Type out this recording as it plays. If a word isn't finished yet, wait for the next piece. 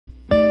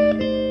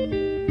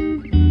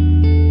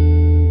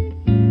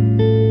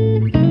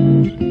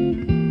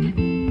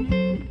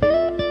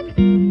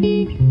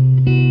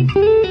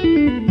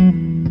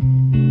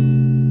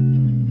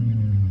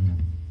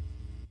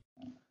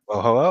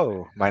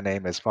My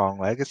name is Fong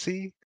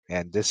Legacy,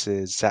 and this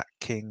is Zach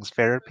King's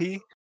Therapy.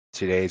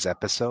 Today's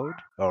episode,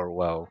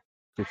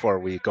 before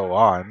we go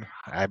on,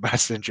 I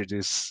must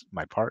introduce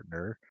my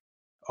partner,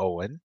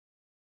 Owen.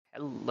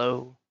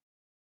 Hello.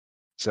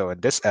 So, in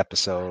this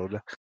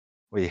episode,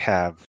 we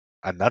have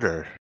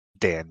another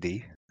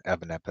dandy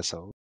of an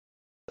episode.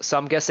 So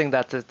I'm guessing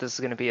that this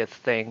is going to be a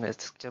thing.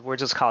 We're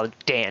just called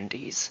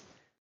dandies.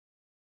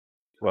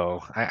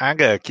 I'm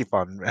going to keep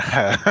on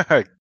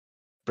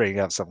bringing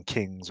up some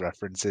King's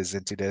references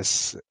into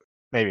this,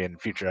 maybe in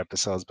future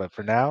episodes, but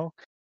for now,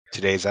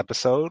 today's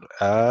episode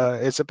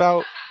is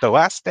about The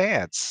Last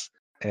Dance.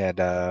 And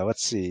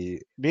let's see,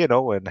 me and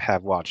Owen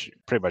have watched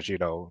pretty much,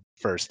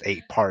 first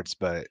 8 parts,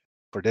 but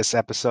for this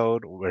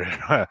episode,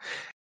 we're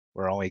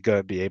we're only going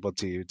to be able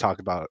to talk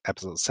about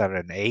episode 7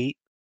 and 8.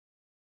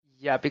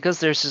 Yeah, because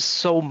there's just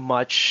so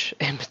much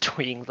in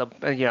between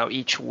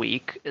each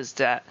week. Is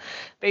that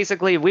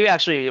basically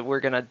we're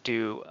gonna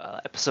do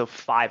episode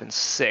 5 and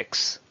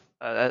 6,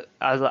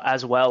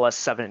 as well as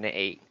 7 and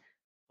 8.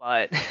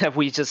 But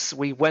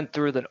we went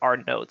through our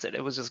notes and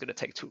it was just gonna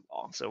take too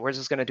long. So we're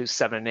just gonna do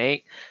 7 and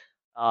 8.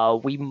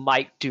 We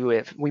might do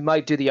it. We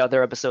might do the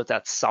other episodes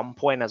at some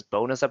point as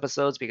bonus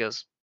episodes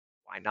because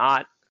why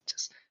not?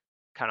 Just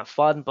kind of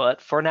fun.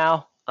 But for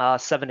now,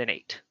 7 and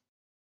 8.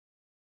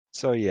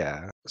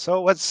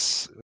 So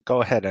let's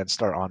go ahead and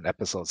start on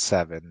episode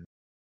 7.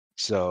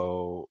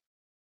 So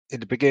in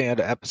the beginning of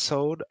the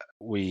episode,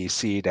 we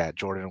see that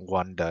Jordan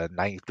won the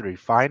 93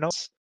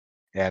 finals,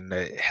 and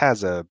it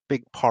has a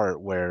big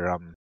part where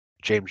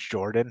James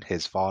Jordan,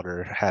 his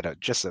father, had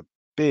just a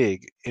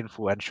big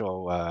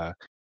influential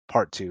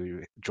part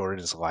to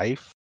Jordan's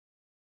life.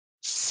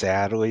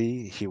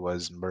 Sadly, he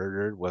was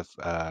murdered with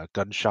a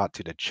gunshot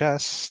to the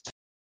chest,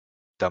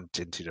 dumped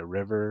into the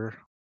river,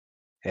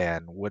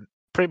 and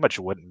pretty much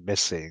went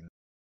missing.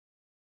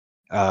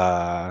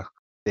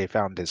 They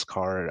found his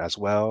car as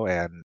well,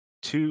 and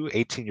two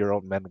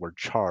 18-year-old men were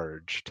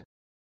charged.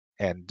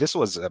 And this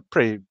was a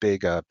pretty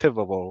big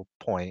pivotal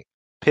point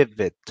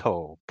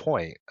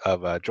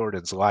of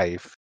Jordan's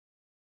life,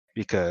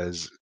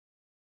 because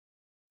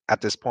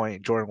at this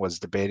point Jordan was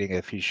debating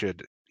if he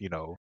should,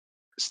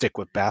 stick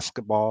with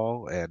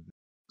basketball and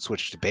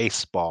switch to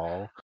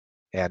baseball.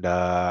 And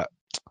uh,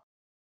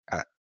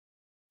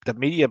 the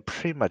media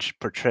pretty much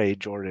portrayed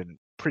Jordan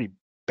pretty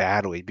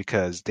badly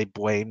because they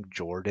blamed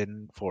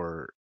Jordan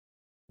for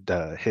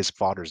his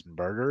father's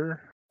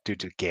murder due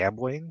to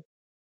gambling.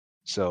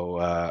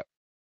 So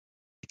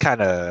he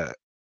kind of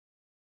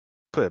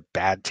put a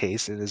bad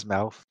taste in his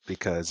mouth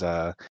because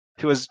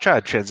he was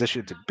trying to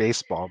transition to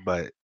baseball,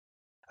 but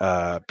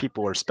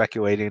people were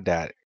speculating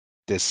that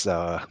this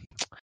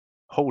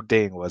whole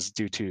thing was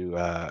due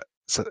to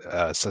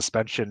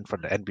suspension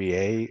from the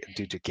NBA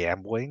due to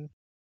gambling.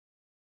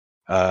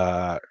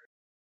 Uh,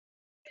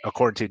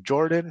 According to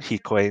Jordan, he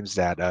claims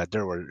that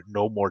there were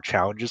no more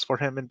challenges for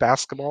him in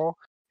basketball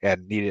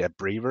and needed a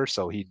breather,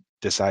 so he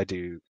decided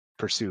to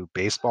pursue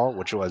baseball,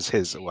 which was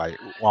his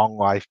long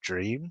life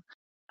dream.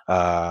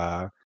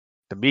 Uh,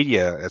 the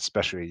media,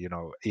 especially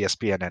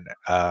ESPN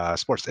and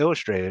Sports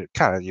Illustrated,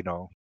 kind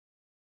of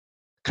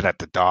connect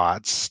the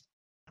dots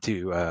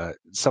to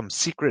some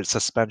secret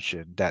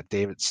suspension that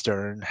David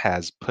Stern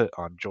has put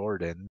on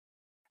Jordan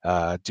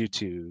due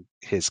to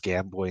his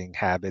gambling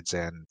habits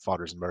and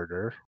father's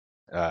murder.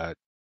 Uh,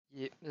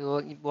 Yeah,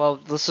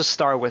 well, let's just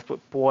start with,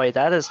 boy,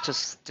 that is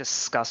just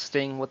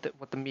disgusting what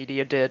the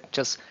media did.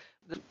 Just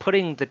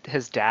putting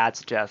his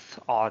dad's death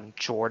on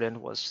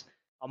Jordan was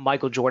on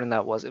Michael Jordan.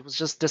 It was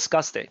just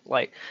disgusting.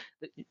 Like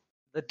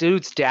the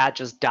dude's dad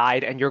just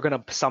died, and you're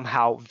gonna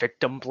somehow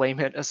victim blame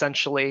it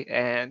essentially.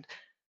 And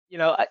you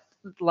know,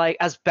 like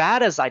as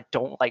bad as I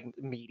don't like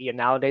media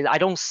nowadays, I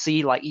don't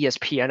see like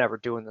ESPN ever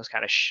doing this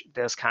kind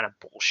of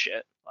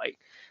bullshit. Like,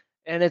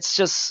 and it's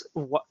just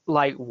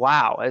like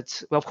wow.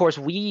 It's of course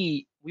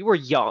we were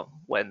young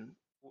when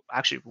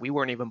actually we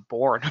weren't even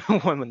born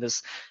when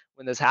this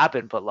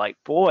happened. But like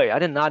boy, I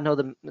did not know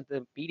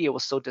the media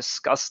was so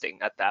disgusting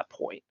at that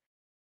point.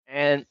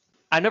 And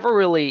I never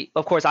really,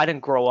 of course, I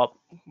didn't grow up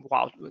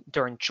while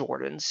during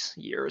Jordan's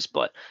years,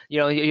 but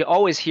you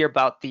always hear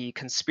about the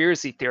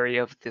conspiracy theory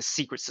of the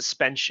secret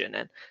suspension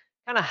and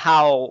kind of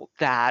how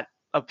that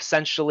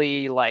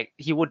essentially like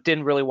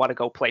didn't really want to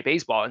go play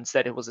baseball.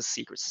 Instead, it was a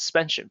secret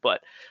suspension.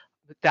 But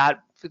that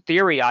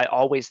theory I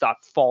always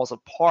thought falls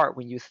apart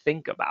when you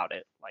think about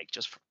it, like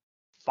just for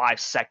 5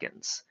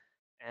 seconds,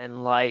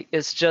 and like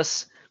it's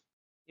just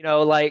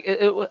like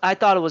I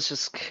thought it was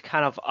just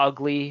kind of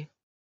ugly,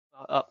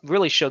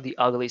 really showed the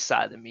ugly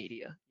side of the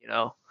media.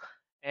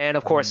 And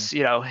of mhm. course,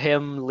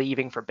 him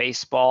leaving for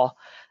baseball,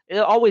 it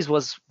always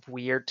was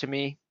weird to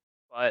me.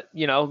 But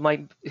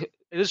like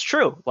it was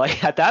true.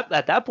 Like at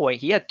that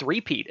point, he had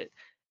three-peated,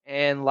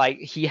 and like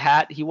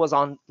he was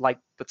on like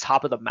the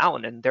top of the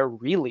mountain, and there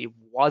really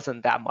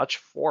wasn't that much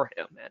for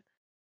him.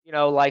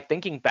 And like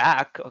thinking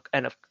back,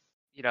 and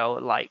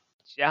like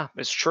yeah,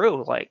 it's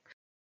true. Like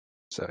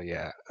So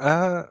yeah,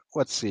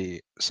 let's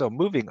see. So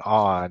moving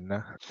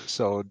on.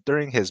 So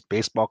during his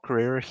baseball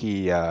career,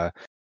 he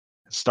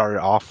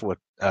started off with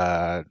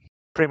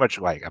pretty much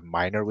like a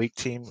minor league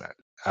team.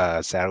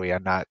 Sadly,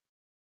 I'm not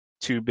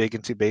too big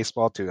into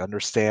baseball to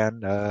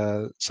understand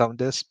some of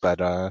this,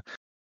 but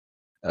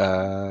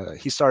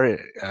he started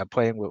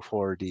playing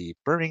for the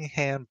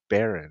Birmingham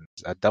Barons,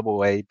 a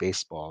double-A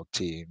baseball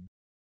team.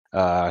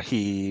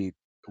 He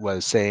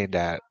was saying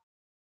that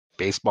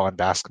baseball and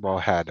basketball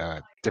had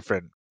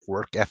different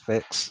work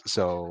ethics.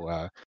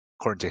 So,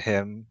 according to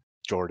him,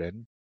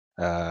 Jordan,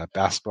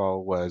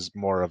 basketball was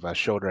more of a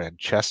shoulder and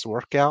chest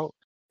workout.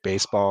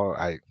 Baseball,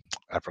 I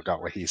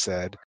forgot what he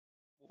said.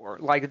 Or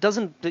like it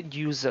doesn't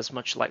use as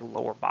much like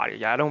lower body.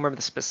 Yeah, I don't remember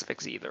the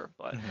specifics either,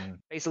 but Hmm.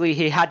 basically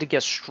he had to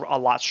get a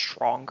lot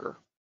stronger.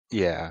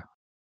 Yeah,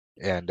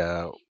 and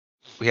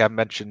we have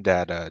mentioned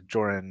that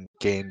Jordan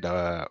gained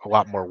a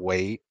lot more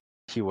weight.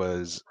 He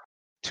was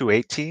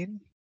 218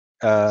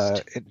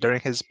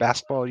 during his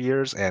basketball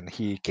years, and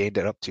he gained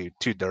it up to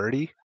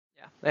 230.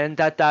 Yeah, and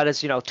that is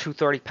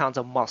 230 pounds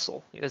of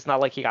muscle. It's not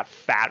like he got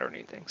fat or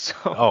anything. So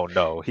Oh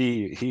no,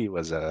 he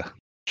was a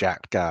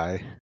jacked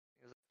guy.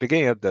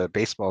 Beginning of the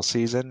baseball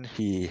season,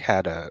 he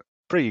had a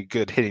pretty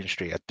good hitting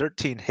streak, a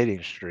 13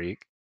 hitting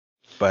streak.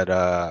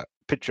 But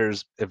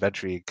pitchers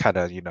eventually kind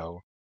of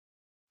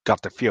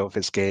got the feel of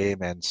his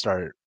game and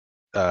started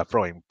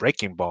throwing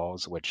breaking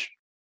balls, which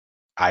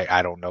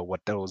I don't know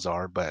what those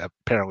are, but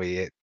apparently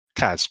it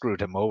kind of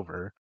screwed him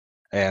over.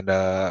 And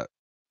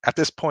at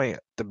this point,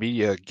 the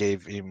media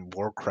gave him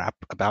more crap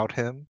about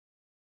him,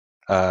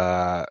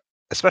 uh,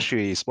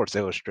 especially Sports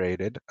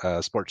Illustrated.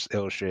 Sports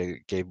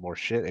Illustrated gave more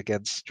shit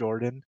against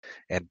Jordan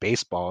and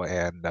baseball,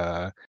 and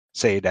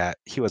say that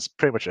he was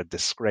pretty much a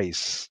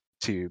disgrace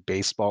to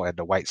baseball and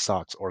the White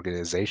Sox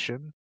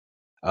organization.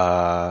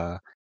 Uh,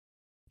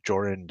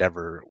 Jordan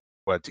never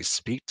wanted to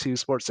speak to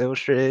Sports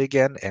Illustrated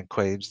again, and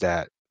claims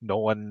that no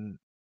one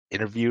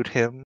interviewed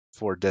him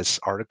for this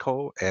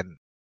article, and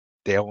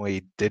they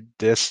only did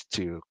this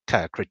to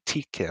kind of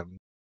critique him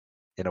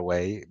in a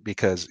way,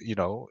 because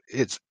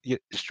it's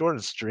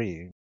Jordan's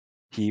dream.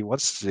 He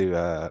wants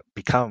to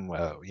become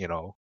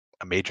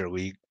a major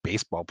league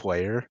baseball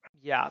player.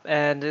 yeah,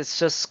 and it's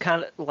just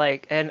kind of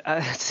like, and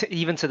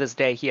even to this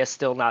day, he has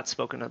still not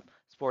spoken to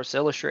Sports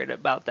Illustrated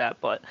about that.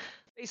 But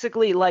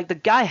basically, like the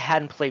guy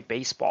hadn't played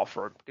baseball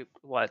for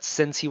what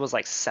since he was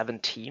like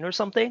 17 or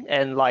something,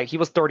 and like he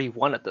was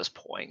 31 at this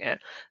point. And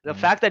the Mhm.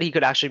 fact that he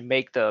could actually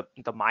make the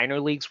minor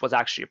leagues was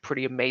actually a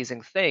pretty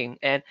amazing thing.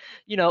 And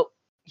you know,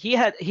 he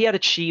had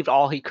achieved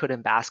all he could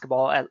in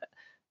basketball at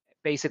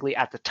basically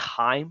at the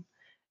time,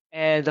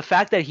 and the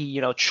fact that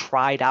he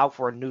tried out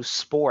for a new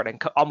sport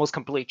and almost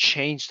completely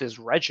changed his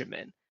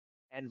regimen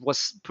and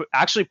was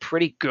actually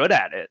pretty good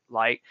at it,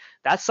 like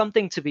that's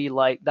something to be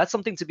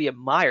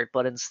admired.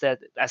 But instead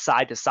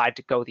SI decide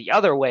to go the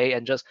other way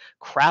and just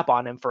crap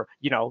on him for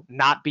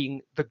not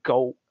being the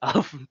goat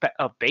of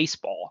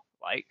baseball,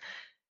 like,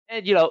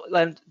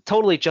 and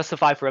totally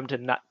justify for him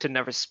to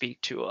never speak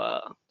to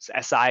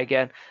SI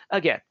again.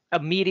 A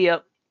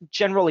media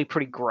generally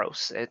pretty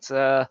gross. It's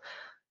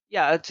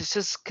yeah, it's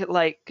just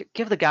like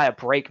give the guy a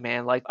break,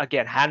 man. Like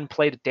again, hadn't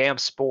played a damn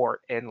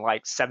sport in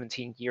like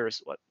 17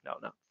 years. What? No,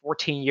 no,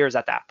 14 years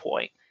at that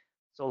point.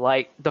 So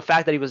like the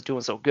fact that he was doing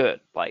so good,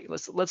 like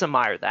let's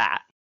admire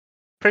that.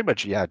 Pretty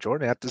much, yeah.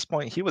 Jordan at this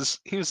point, he was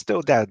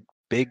still that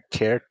big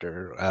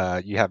character.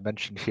 You have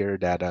mentioned here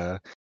that a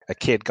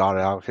kid got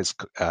out of his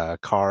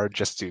car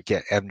just to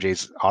get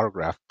MJ's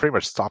autograph, pretty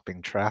much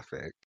stopping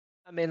traffic.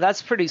 I mean,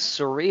 that's pretty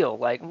surreal.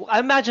 Like I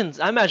imagine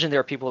there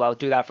are people that would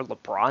do that for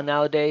LeBron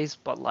nowadays,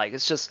 but like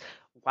it's just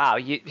wow.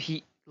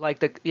 He like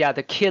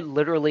the kid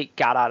literally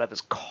got out of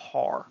his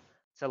car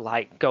to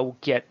like go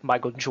get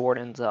Michael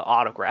Jordan's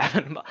autograph,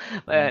 and,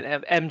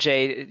 Mhm.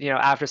 MJ,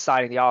 after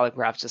signing the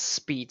autograph, just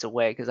speeds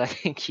away because I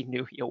think he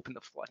knew he opened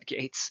the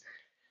floodgates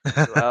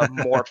to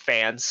more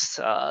fans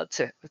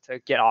to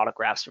get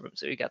autographs from him,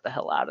 so he got the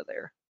hell out of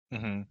there.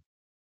 Mhm.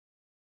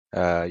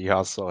 You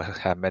also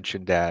have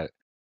mentioned that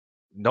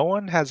no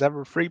one has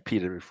ever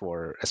three-peated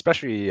before,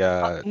 especially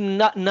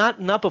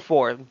Not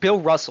before. Bill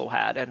Russell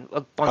had, and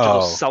a bunch of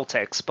those oh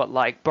Celtics, but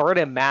like Bird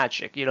and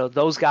Magic,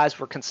 those guys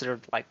were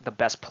considered like the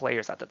best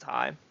players at the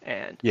time,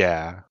 and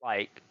yeah.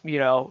 like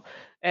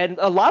and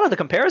a lot of the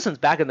comparisons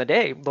back in the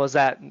day was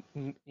that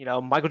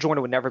Michael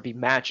Jordan would never be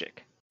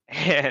Magic,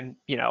 and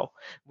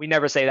we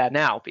never say that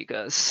now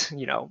because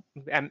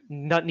and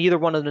neither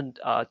one of them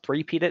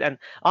three-peated, and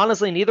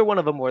honestly, neither one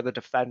of them were the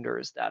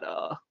defenders that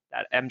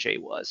MJ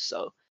was.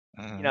 So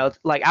Mhm.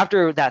 like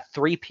after that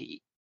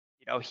three-peat,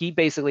 he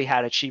basically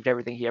had achieved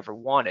everything he ever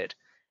wanted.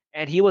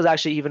 And he was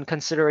actually even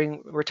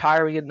considering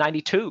retiring in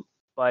 92.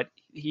 But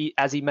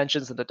as he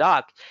mentions in the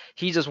doc,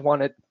 he just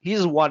wanted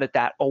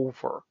that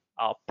over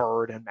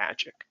Bird and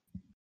Magic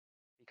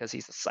because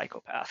he's a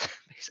psychopath,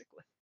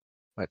 basically.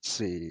 Let's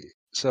see.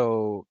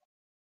 So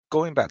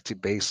going back to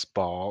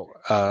baseball,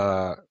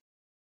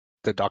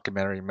 the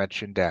documentary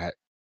mentioned that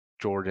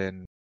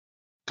Jordan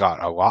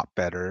got a lot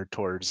better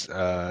towards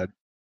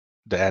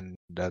the end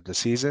of the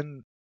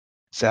season.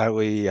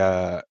 Sadly,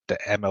 the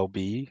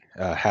MLB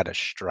had a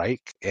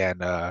strike,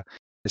 and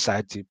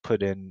decided to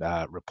put in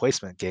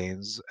replacement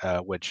games,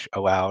 which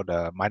allowed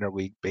minor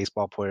league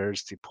baseball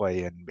players to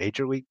play in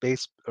major league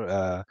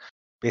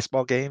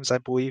baseball games. I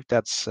believe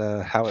that's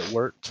how it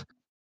worked.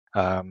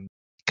 Kind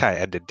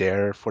of ended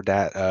there for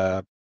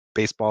that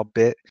baseball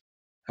bit.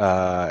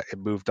 It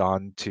moved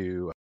on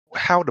to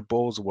how the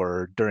Bulls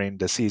were during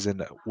the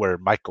season where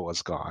Michael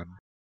was gone.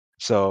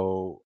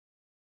 So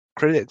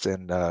critics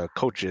and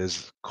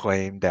coaches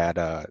claim that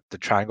the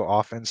triangle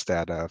offense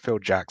that Phil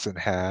Jackson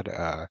had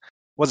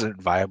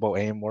wasn't viable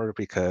anymore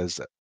because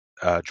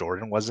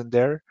Jordan wasn't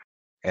there.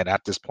 And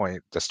at this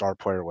point, the star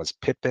player was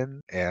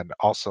Pippen, and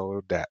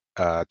also that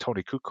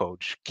Tony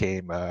Kukoc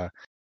came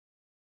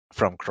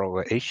from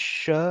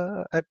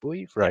Croatia, I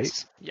believe,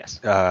 right? Yes.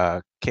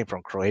 Came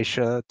from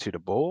Croatia to the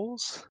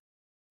Bulls.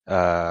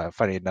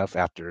 Funny enough,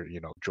 after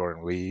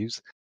Jordan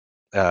leaves,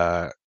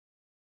 uh,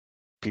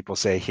 people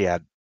say he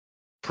had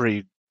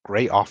pretty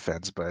great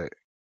offense, but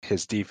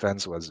his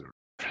defense was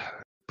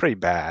pretty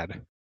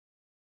bad.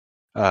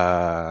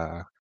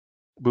 Uh,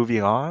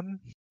 Moving on,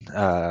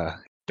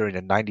 during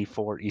the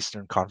 '94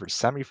 Eastern Conference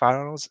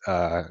Semifinals,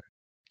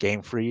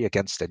 Game 3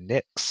 against the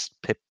Knicks,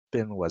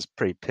 Pippen was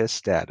pretty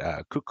pissed that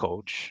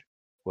Kukoc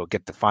will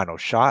get the final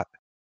shot,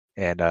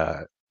 and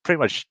pretty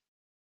much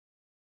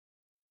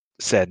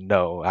said,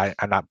 "No,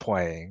 I'm not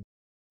playing."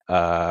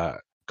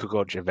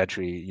 Kukoc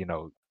eventually,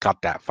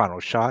 got that final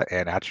shot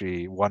and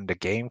actually won the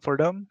game for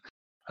them.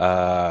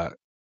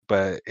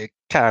 But it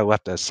kind of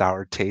left a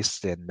sour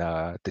taste in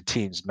the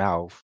team's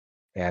mouth.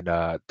 And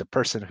the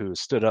person who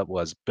stood up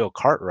was Bill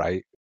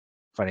Cartwright.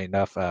 Funny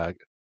enough,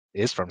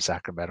 is from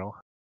Sacramento.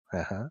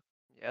 Uh-huh.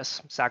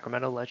 Yes,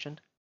 Sacramento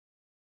legend.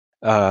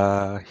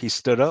 He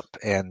stood up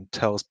and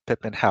tells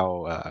Pippen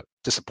how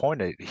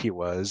disappointed he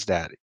was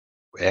that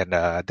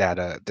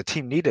the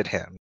team needed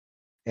him.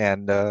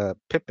 And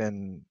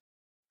Pippen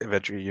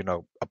eventually,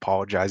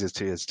 apologizes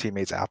to his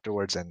teammates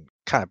afterwards and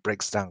kind of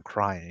breaks down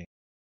crying.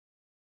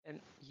 And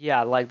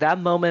yeah, like that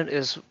moment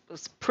is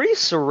pretty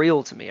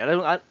surreal to me.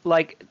 I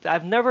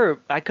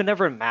could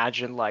never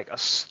imagine like a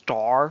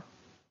star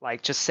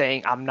like just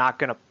saying I'm not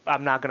gonna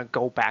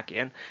go back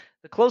in.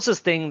 The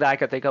closest thing that I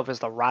could think of is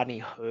the Rodney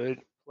Hood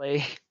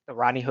play. The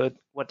Rodney Hood,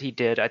 what he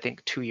did, I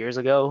think 2 years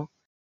ago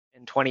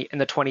in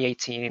the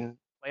 2018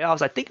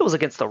 playoffs. I think it was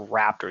against the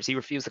Raptors. He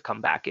refused to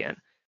come back in, and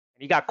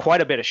he got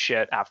quite a bit of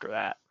shit after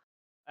that.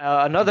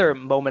 Another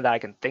Mhm. moment that I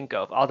can think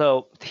of,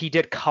 although he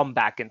did come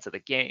back into the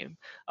game,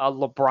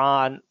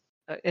 LeBron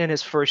in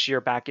his first year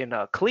back in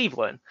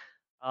Cleveland,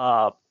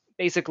 uh,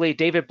 basically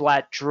David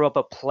Blatt drew up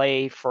a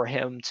play for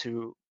him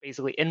to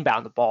basically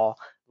inbound the ball.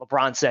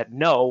 LeBron said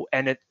no,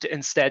 and it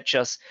instead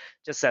just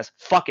says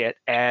fuck it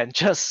and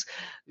just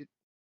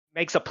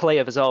makes a play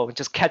of his own,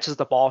 just catches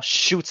the ball,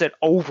 shoots it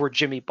over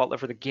Jimmy Butler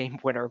for the game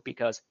winner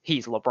because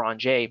he's LeBron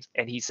James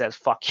and he says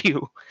fuck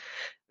you,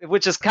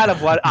 which is kind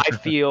of what I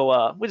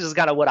feel. Which is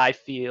kind of what I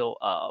feel.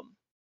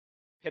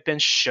 Pippen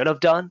should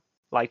have done.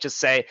 Like just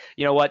say,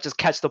 you know what, just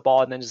catch the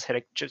ball and then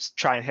just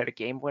try and hit a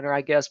game winner,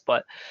 I guess.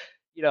 But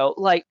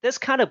like this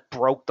kind of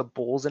broke the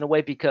Bulls in a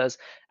way because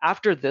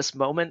after this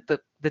moment,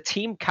 the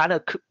team kind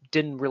of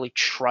didn't really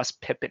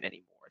trust Pippen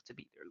anymore to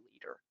be their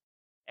leader,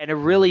 and it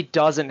really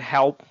doesn't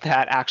help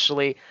that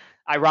actually.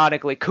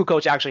 Ironically,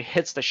 Kukoc actually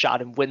hits the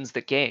shot and wins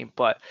the game,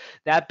 but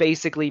that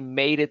basically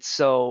made it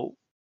so,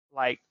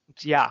 like,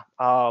 yeah,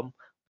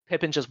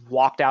 Pippen just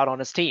walked out on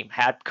his team.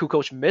 Had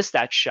Kukoc missed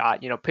that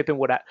shot, Pippen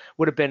would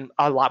have been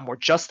a lot more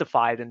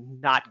justified in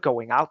not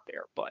going out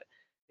there. But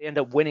they end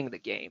up winning the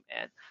game,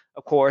 and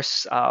of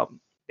course,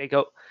 they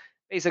go.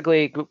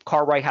 Basically,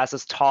 Cartwright has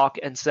this talk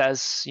and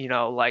says,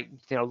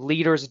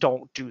 leaders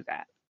don't do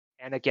that.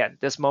 And again,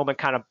 this moment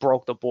kind of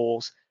broke the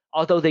Bulls.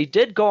 Although they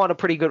did go on a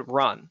pretty good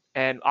run,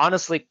 and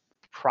honestly,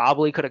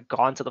 probably could have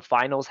gone to the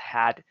finals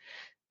had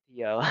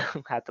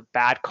had the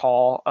bad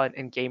call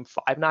in Game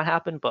 5 not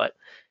happened. But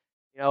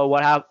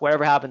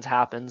whatever happens,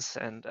 happens,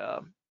 and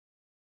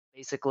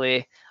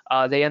basically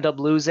they end up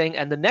losing.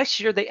 And the next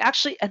year, they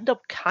actually end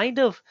up kind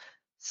of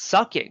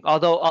sucking.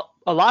 Although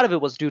a lot of it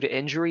was due to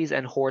injuries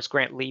and Horace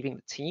Grant leaving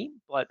the team.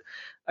 But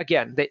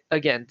again,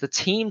 the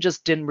team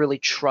just didn't really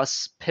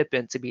trust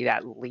Pippen to be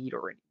that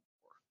leader anymore.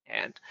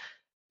 And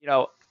you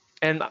know,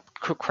 and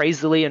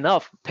crazily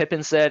enough,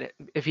 Pippen said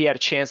if he had a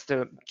chance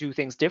to do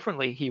things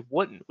differently, he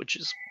wouldn't, which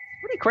is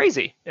pretty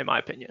crazy in my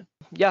opinion.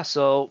 Yeah,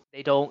 so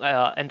they don't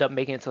end up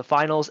making it to the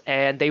finals,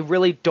 and they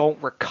really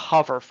don't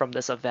recover from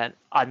this event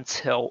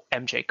until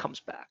MJ comes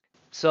back.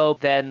 So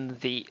then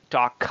the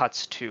doc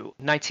cuts to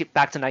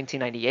back to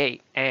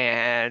 1998,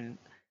 and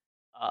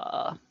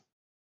uh,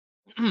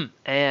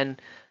 and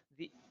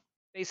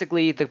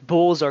basically the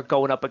Bulls are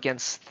going up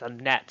against the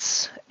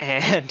Nets,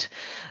 and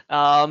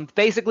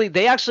basically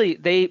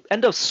they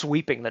end up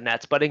sweeping the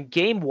Nets. But in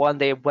Game 1,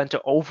 they went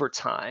to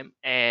overtime,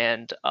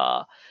 and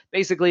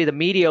basically the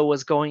media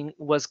was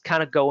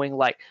kind of going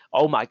like,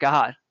 "Oh my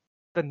God,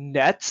 the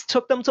Nets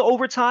took them to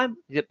overtime.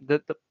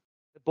 The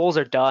Bulls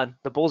are done.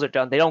 The Bulls are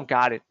done. They don't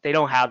got it. They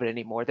don't have it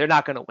anymore. They're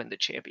not going to win the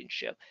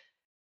championship."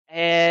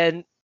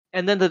 And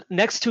then the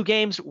next two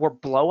games were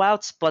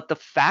blowouts, but the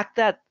fact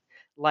that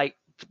like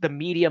the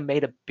media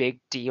made a big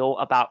deal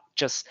about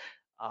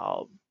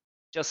um,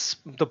 just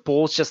the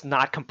Bulls just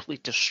not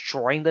completely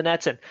destroying the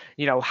Nets, and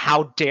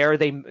how dare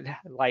they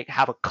like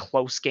have a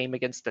close game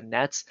against the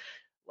Nets.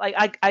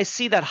 Like I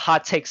see that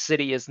hot take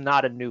city is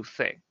not a new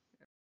thing.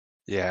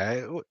 Yeah,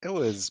 it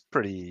was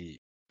pretty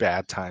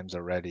bad times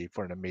already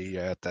for the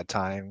media at that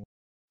time,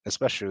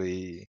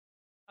 especially.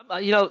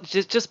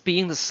 Just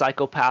being the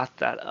psychopath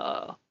that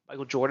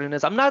Michael Jordan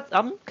is, I'm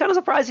kind of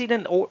surprised he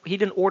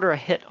didn't order a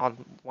hit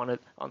on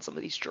some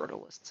of these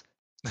journalists.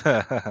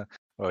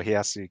 Well, he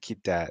has to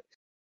keep that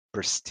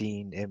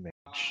pristine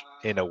image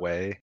in a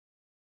way.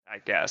 I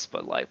guess,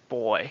 but like,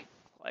 boy,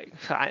 like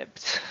I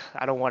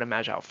don't want to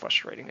imagine how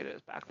frustrating it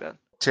is back then.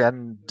 To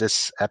end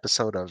this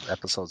episode of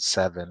episode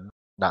 7,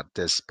 not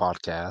this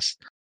podcast,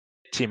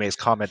 teammates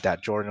comment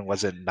that Jordan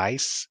wasn't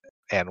nice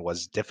and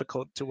was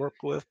difficult to work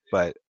with,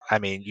 but I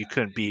mean, you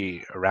couldn't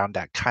be around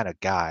that kind of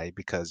guy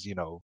because,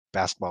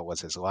 basketball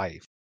was his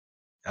life.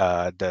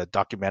 The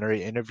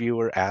documentary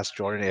interviewer asked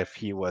Jordan if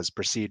he was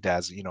perceived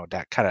as,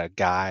 that kind of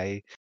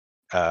guy,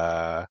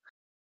 uh,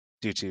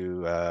 due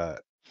to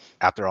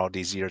after all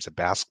these years of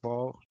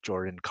basketball.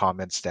 Jordan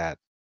comments that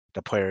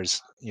the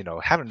players,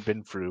 haven't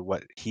been through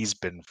what he's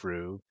been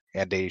through,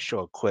 and they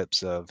show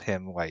clips of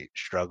him like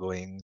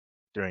struggling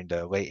during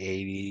the late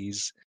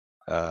 '80s,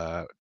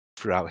 uh,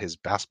 throughout his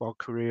basketball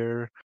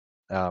career.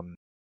 Um,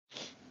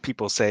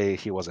 People say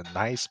he wasn't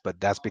nice, but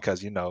that's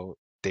because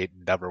they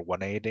never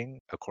won anything,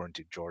 according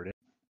to Jordan.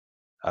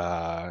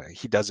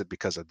 He does it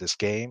because of this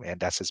game, and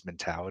that's his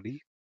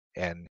mentality.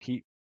 And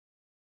he,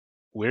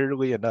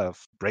 weirdly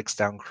enough, breaks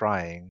down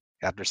crying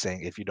after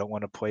saying, if you don't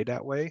want to play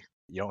that way,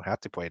 you don't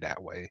have to play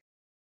that way.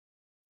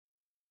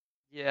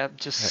 Yeah, Uh,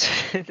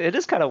 just it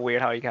is kind of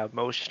weird how he got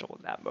emotional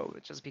in that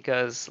moment, just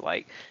because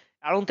like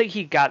I don't think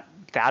he got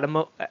that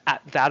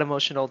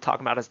emotional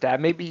talking about his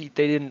dad. Maybe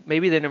they didn't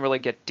really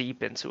get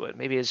deep into it.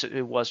 Maybe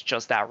it was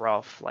just that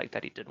rough, like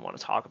that he didn't want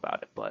to talk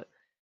about it. But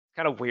it's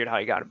kind of weird how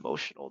he got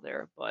emotional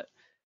there. But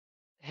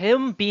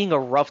him being a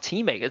rough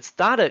teammate, it's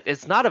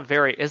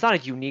not a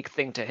unique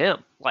thing to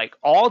him. Like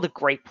all the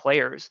great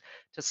players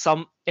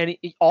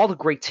all the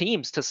great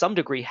teams to some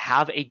degree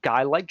have a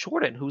guy like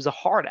Jordan who's a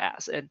hard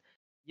ass, and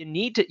you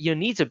need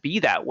to be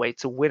that way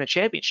to win a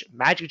championship.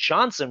 Magic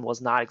Johnson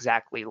was not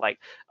exactly like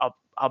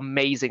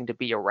amazing to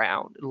be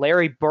around.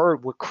 Larry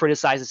Bird would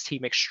criticize his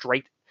teammates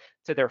straight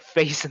to their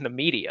face in the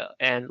media,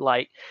 and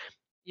like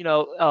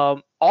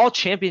all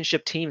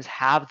championship teams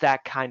have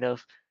that kind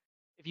of,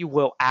 if you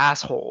will,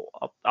 asshole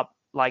up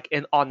like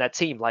in on that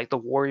team. Like the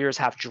Warriors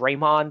have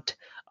Draymond,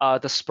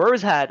 the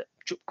Spurs had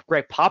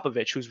Greg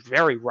Popovich, who's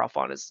very rough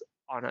on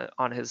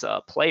his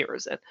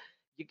players, and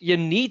you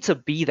need to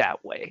be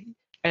that way.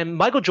 And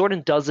Michael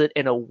Jordan does it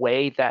in a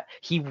way that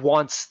he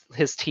wants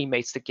his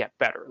teammates to get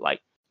better.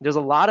 Like there's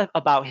a lot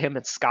about him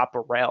and Scott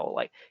Burrell,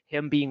 like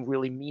him being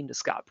really mean to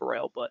Scott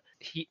Burrell, but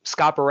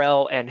Scott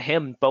Burrell and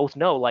him both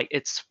know like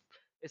it's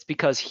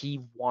because he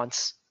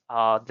wants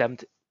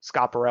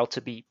Scott Burrell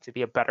to be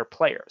a better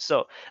player.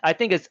 So I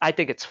think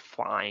it's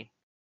fine.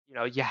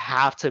 You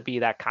have to be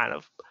that kind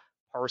of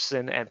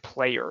person and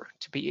player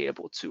to be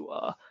able to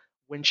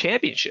win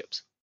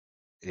championships.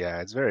 yeah,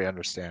 it's very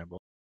understandable.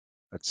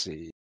 Let's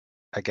see.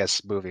 I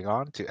guess moving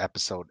on to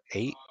episode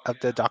 8 of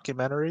the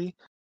documentary,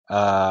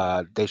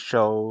 they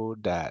show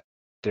that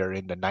they're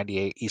in the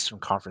 '98 Eastern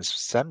Conference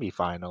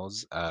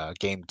semifinals,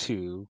 game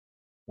 2,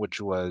 which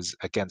was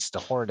against the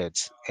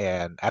Hornets.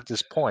 And at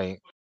this point,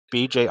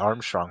 B.J.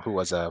 Armstrong, who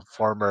was a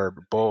former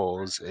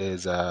Bulls,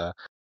 is now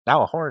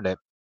a Hornet.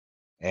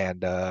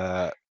 And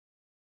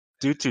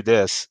due to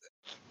this,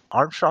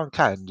 Armstrong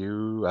kind of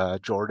knew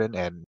Jordan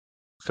and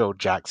Phil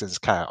Jackson's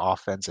kind of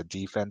offense and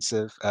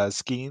defensive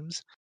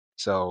schemes.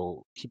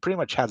 So he pretty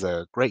much has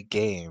a great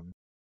game,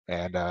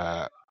 and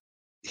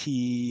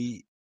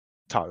he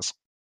talks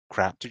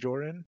crap to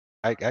Jordan,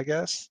 I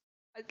guess.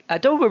 I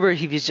don't remember if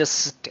he just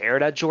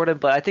stared at Jordan,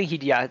 but I think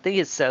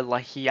it said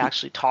like he He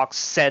actually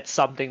said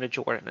something to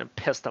Jordan and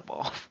pissed him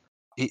off.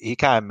 he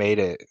kind of made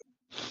it,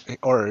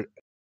 or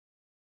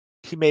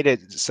he made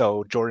it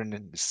so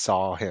Jordan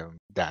saw him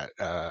that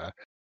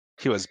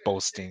he was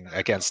boasting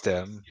against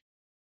him.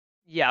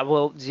 Yeah,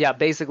 well, yeah,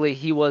 basically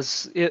it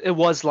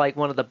was like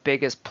one of the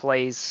biggest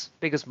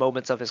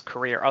moments of his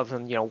career other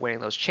than, winning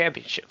those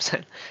championships.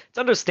 And it's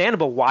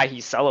understandable why he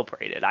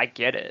celebrated. I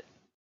get it.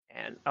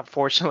 And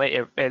unfortunately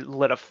it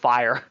lit a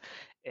fire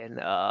in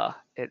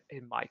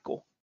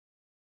Michael.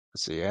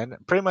 Let's see, and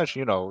pretty much,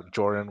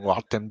 Jordan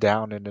locked him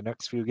down in the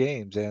next few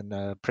games and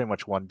pretty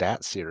much won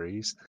that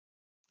series.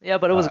 Yeah,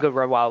 but it was a Uh, good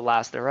run while it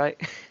lasted,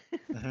 right?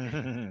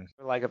 For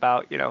like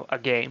about, a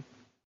game.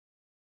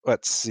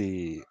 let's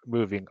see,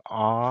 moving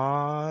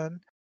on.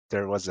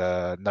 There was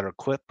another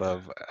clip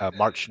of a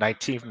March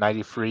 19th,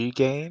 '93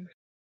 game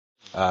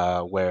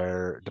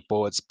where the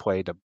Bullets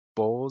played the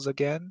Bulls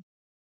again.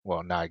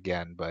 Well, not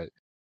again, but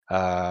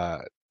uh,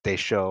 they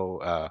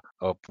show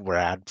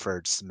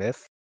Bradford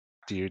Smith.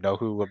 Do you know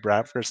who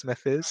Bradford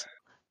Smith is?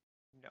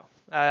 No.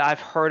 I've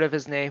heard of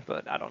his name,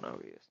 but I don't know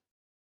who he is.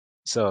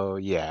 So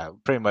yeah,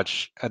 pretty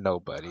much a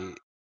nobody.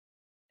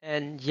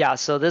 And yeah,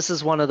 so this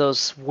is one of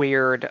those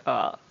weird.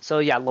 So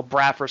yeah,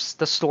 LeBradford,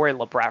 the story of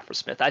LeBradford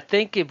Smith. I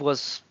think it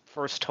was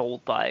first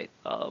told by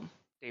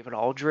David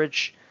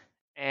Aldridge,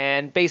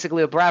 and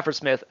basically LeBradford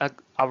Smith,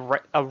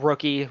 a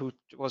rookie who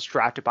was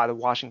drafted by the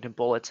Washington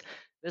Bullets.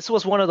 This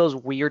was one of those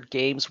weird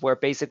games where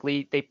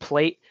basically the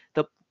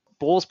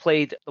Bulls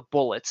played the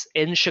Bullets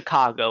in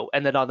Chicago,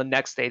 and then on the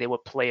next day they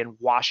would play in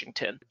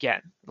Washington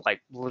again,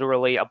 like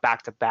literally a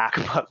back to back,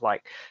 but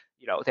like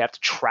they have to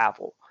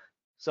travel.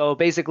 So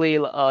basically,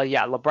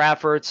 yeah,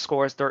 LeBradford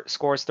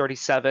scores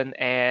 37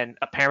 and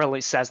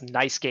apparently says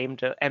nice game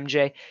to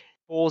MJ.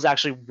 Bulls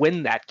actually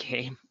win that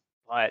game,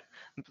 but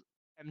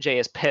MJ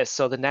is pissed.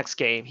 So the next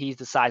game, he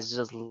decides to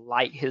just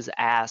light his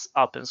ass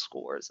up and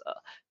scores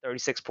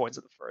 36 points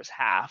in the first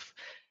half.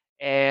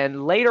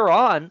 And later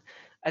on,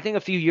 I think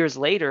a few years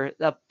later,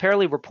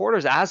 apparently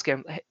reporters ask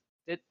him,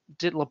 hey,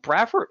 did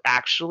LeBradford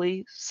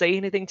actually say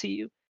anything to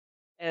you?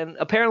 And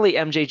apparently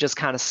MJ just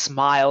kind of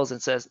smiles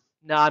and says,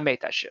 "No, I made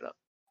that shit up."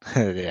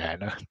 Yeah,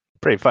 I know.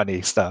 Pretty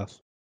funny stuff.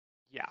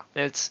 Yeah,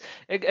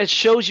 it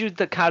shows you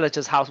the kind of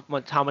just how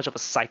much of a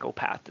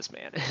psychopath this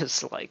man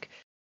is. Like,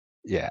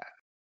 Yeah.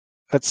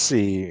 Let's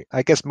see.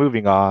 I guess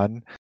moving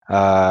on.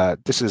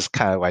 This is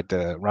kind of like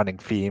the running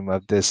theme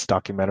of this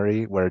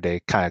documentary, where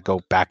they kind of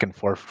go back and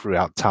forth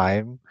throughout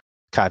time.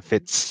 Kind of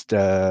fits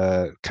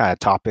the kind of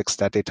topics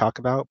that they talk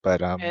about, but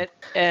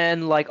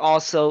and like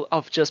also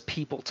of just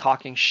people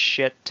talking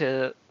shit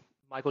to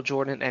Michael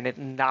Jordan and it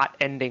not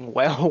ending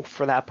well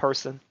for that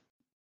person.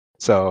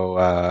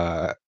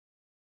 so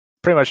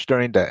pretty much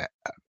during the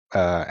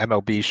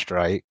MLB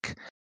strike,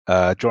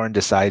 Jordan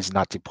decides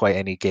not to play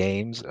any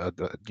games,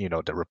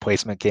 the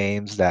replacement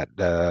games that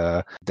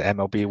the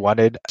MLB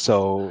wanted.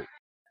 So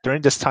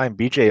during this time,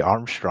 BJ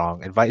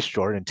Armstrong invites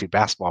Jordan to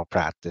basketball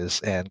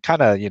practice and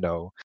kind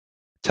of,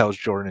 tells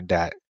Jordan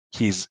that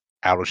he's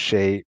out of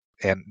shape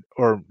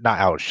or not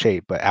out of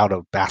shape, but out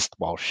of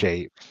basketball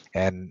shape,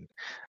 and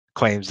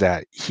claims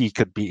that he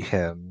could beat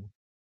him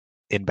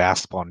in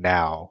basketball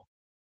now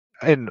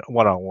in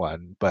one on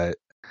one, but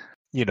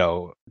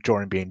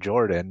Jordan being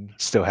Jordan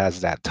still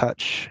has that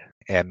touch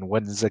and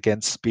wins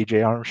against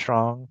BJ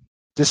Armstrong.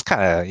 This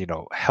kind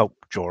of,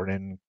 helped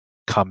Jordan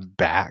come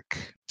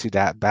back to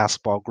that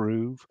basketball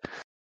groove.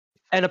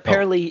 And Oh,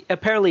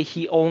 apparently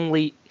he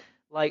only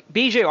like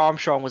BJ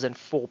Armstrong was in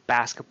full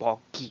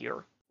basketball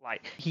gear.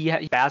 Like he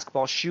had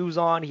basketball shoes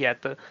on, he had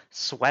the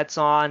sweats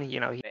on,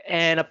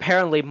 and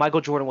apparently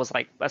Michael Jordan was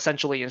like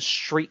essentially in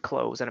street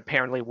clothes and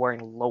apparently wearing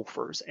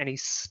loafers, and he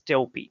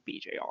still beat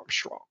BJ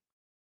Armstrong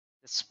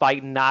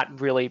despite not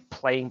really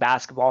playing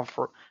basketball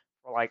for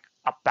like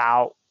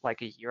about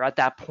like a year at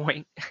that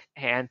point,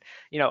 and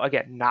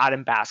again not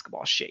in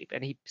basketball shape,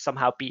 and he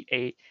somehow beat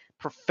a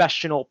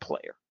professional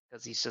player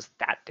because he's just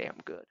that damn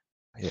good.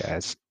 yeah,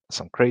 it's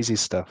some crazy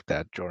stuff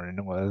that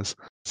Jordan was.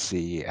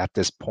 See, at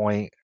this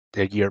point,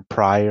 the year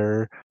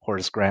prior,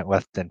 Horace Grant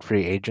left in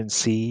free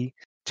agency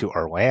to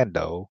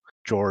Orlando.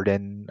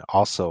 Jordan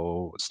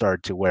also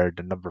started to wear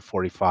the number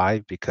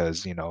 45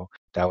 because,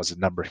 that was the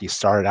number he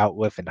started out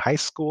with in high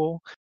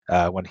school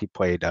when he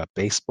played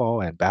baseball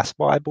and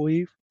basketball, I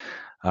believe.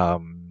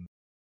 Um,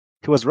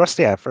 he was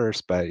rusty at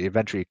first, but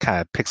eventually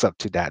kind of picks up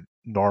to that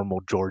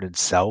normal Jordan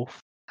self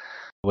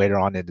later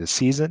on in the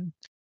season.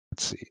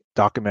 Let's see.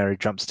 Documentary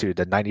jumps to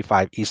the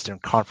 95 Eastern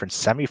Conference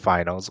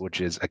semifinals, which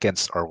is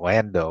against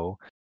Orlando.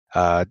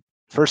 Uh,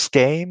 First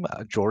game,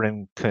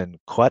 Jordan can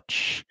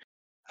clutch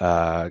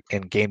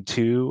in game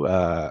two.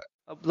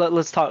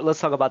 Let's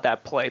talk about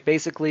that play.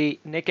 Basically,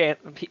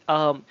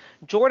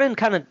 Jordan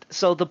kind of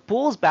so the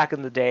Bulls back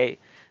in the day,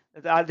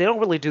 they don't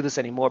really do this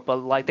anymore, but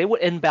like they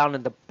would inbound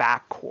in the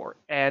backcourt,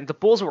 and the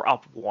Bulls were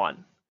up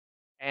one,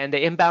 and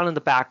they inbound in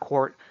the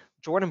backcourt.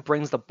 Jordan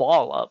brings the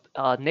ball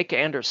up. Nick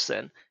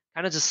Anderson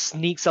kind of just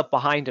sneaks up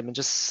behind him and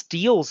just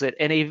steals it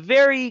in a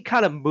very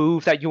kind of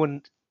move that you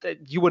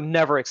would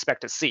never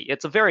expect to see.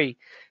 It's a very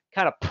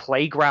kind of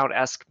playground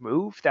esque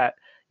move that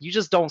you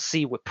just don't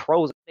see with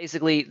pros.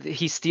 Basically,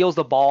 he steals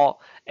the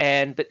ball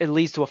and it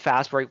leads to a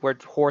fast break where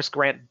Horace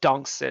Grant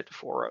dunks it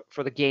for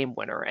the game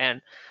winner, and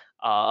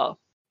uh,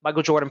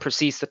 Michael Jordan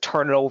proceeds to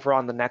turn it over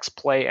on the next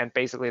play, and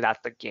basically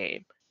that's the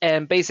game.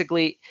 And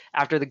basically,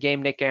 after the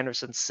game, Nick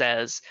Anderson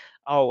says,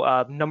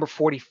 "Oh, number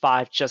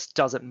 45 just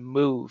doesn't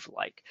move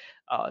like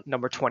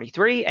number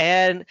 23."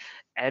 And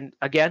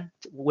again,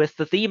 with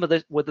the theme of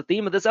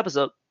this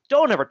episode,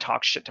 don't ever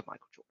talk shit to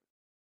Michael Jordan.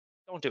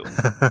 Don't do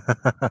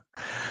it.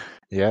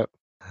 Yep.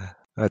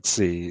 Let's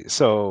see.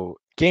 So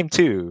game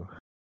two,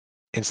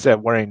 instead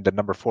of wearing the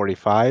number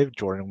 45,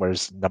 Jordan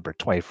wears number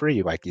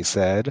 23, like you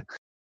said.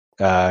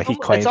 He It's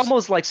claims.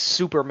 almost like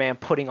Superman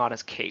putting on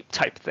his cape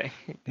type thing.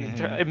 It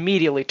Mhm,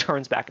 immediately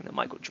turns back into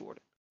Michael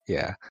Jordan.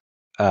 yeah.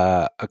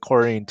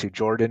 According to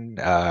Jordan,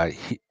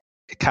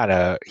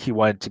 he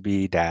wanted to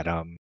be that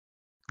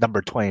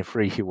number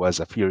 23 he was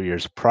a few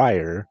years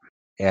prior,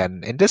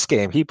 and in this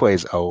game he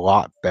plays a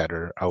lot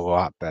better, a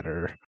lot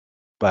better.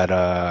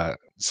 But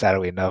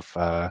sadly enough,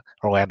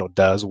 Orlando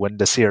does win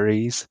the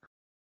series.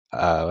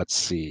 Let's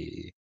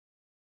see,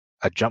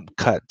 a jump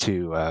cut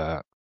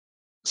to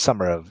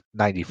summer of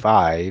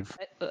 '95.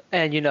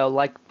 And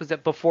like was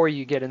it before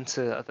you get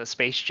into the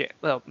Space Jam,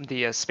 well,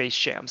 the Space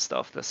Jam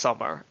stuff this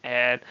summer,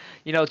 and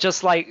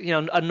just like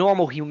a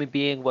normal human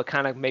being would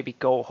kind of maybe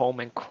go home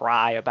and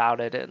cry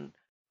about it and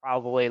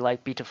probably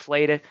like be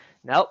deflated.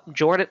 Nope,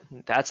 Jordan,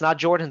 that's not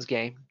Jordan's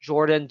game.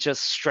 Jordan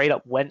just straight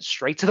up went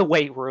straight to the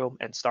weight room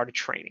and started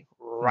training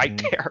right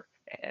Hmm. there.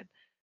 And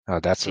Oh,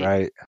 that's he,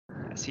 right.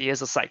 yes, he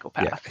is a Yeah,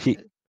 psychopath.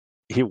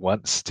 he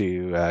wants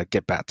to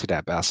get back to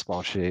that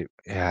basketball shape.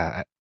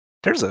 Yeah,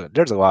 there's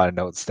a lot of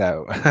notes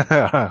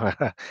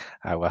that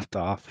I left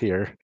off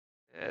here.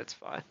 It's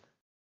fine.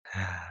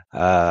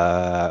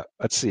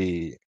 Let's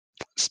see.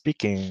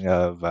 Speaking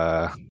of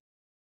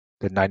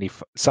the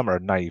summer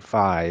of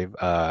 '95,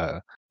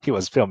 he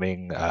was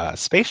filming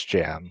Space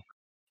Jam,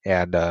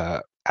 and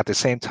at the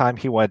same time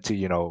he wanted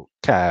to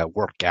kind of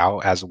work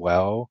out as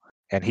well,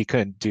 and he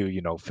couldn't do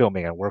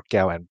filming and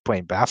workout and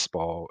playing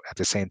basketball at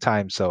the same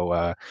time.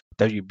 So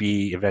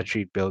WB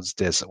eventually builds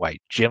this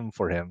like gym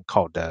for him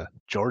called the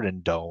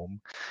Jordan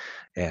Dome,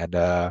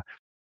 and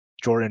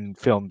Jordan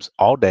films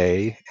all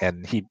day,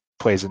 and he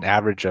plays an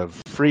average of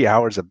 3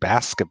 hours of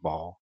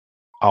basketball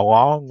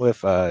along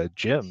with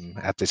gym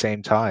at the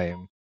same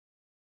time.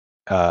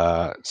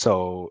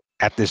 So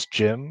at this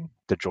gym,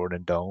 the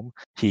Jordan Dome,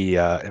 he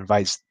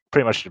invites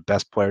pretty much the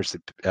best players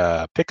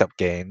to pick up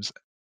games,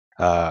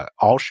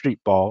 all street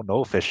ball,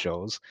 no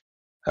officials.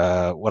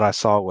 What I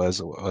saw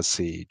was, let's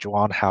see,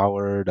 Juwan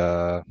Howard,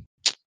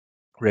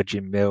 Reggie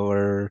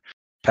Miller,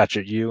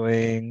 Patrick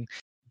Ewing,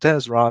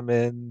 Dennis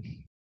Rodman,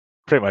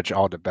 pretty much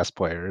all the best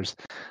players.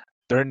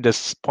 During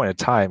this point in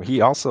time,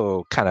 he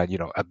also kind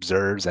of,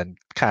 observes and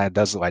kind of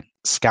does like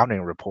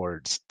scouting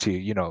reports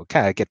to,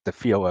 kind of get the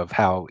feel of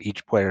how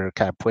each player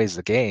kind of plays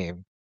the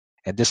game.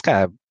 And this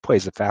kind of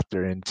plays a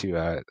factor into,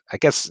 I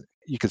guess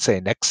you could say,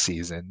 next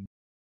season.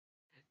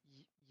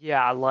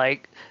 Yeah,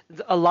 like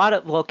a lot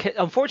of well,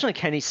 unfortunately,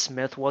 Kenny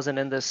Smith wasn't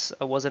in this,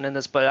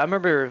 but I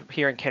remember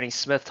hearing Kenny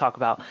Smith talk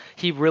about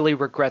he really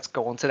regrets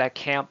going to that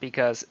camp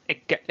because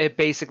it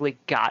basically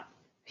got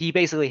he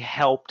basically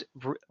helped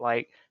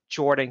like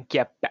Jordan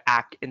get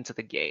back into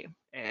the game,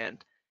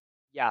 and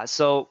yeah,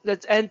 so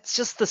that's and it's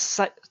just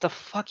the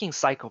fucking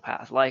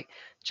psychopath. Like,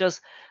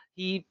 just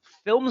he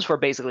films for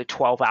basically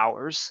 12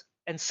 hours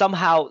and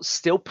somehow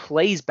still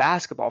plays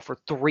basketball for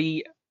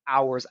 3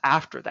 hours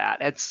after that,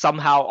 and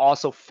somehow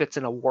also fits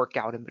in a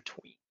workout in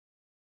between.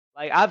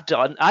 Like I've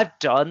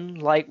done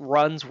like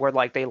runs where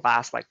like they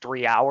last like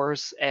 3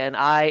 hours, and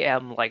I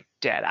am like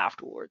dead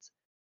afterwards.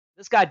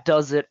 This guy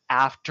does it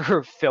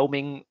after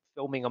filming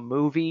a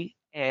movie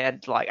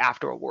and like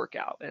after a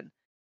workout, and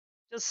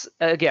just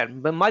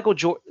again, but Michael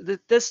Jordan.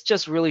 This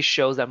just really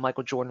shows that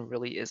Michael Jordan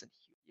really isn't.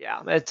 Yeah,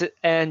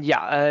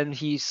 and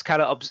he's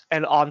kind of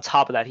and on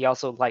top of that, he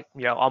also like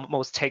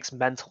almost takes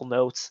mental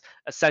notes.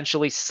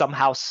 Essentially,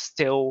 somehow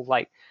still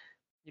like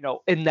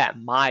in that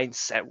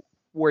mindset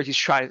where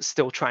he's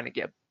still trying to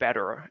get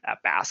better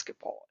at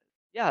basketball.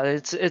 Yeah,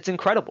 it's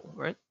incredible,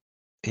 right?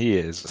 He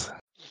is,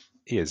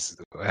 he is,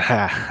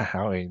 I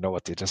don't even know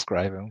what to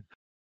describe him.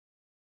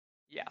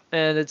 Yeah,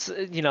 and it's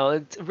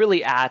it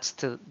really adds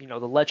to the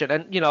legend.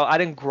 And I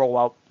didn't grow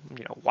up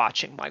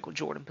watching Michael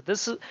Jordan, but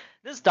this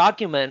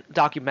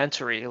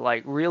documentary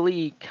like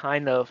really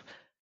kind of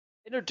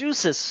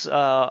introduces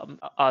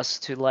us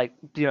to like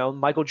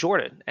Michael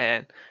Jordan.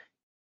 And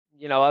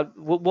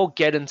we'll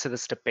get into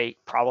this debate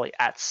probably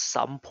at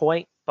some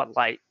point, but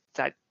like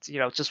that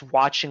just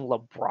watching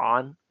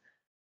LeBron,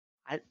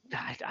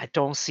 I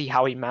don't see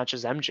how he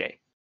matches MJ.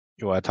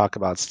 You want to talk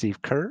about Steve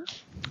Kerr?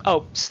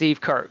 Oh, Steve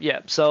Kerr.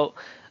 Yeah. So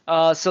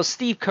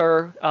Steve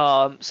Kerr.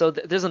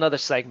 There's another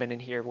segment in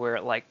here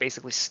where like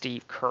basically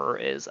Steve Kerr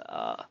is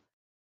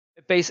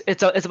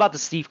it's about the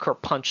Steve Kerr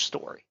punch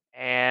story,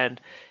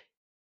 and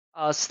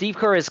Steve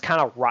Kerr is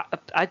kind of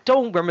I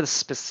don't remember the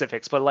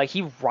specifics, but like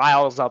he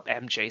riles up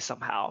MJ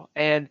somehow,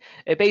 and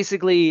it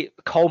basically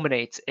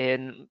culminates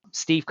in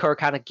Steve Kerr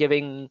kind of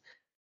giving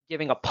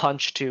a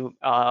punch to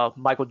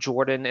Michael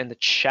Jordan in the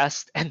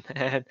chest, and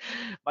then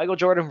Michael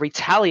Jordan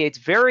retaliates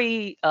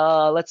very,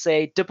 let's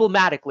say,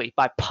 diplomatically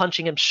by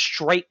punching him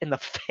straight in the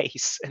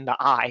face, in the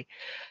eye,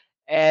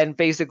 and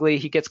basically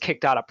he gets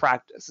kicked out of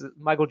practice.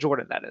 Michael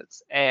Jordan, that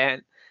is,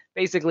 and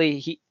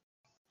basically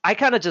I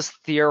kind of just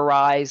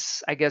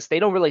theorize. I guess they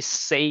don't really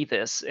say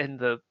this in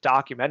the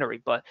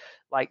documentary, but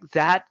like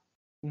that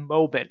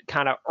moment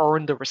kind of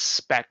earned the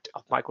respect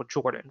of Michael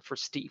Jordan for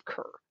Steve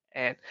Kerr.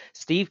 And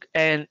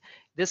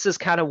this is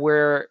kind of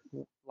where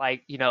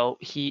like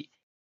he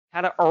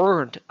kind of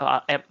earned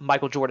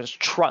Michael Jordan's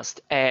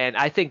trust. And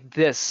I think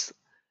this,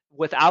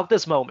 without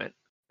this moment,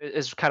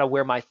 is kind of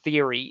where my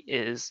theory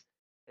is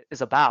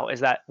about. Is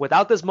that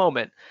without this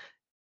moment,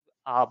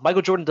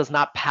 Michael Jordan does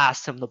not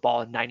pass him the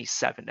ball in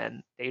 '97,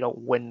 and they don't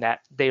win that.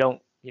 They don't,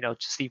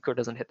 Steve Kerr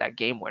doesn't hit that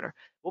game winner.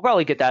 We'll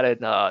probably get that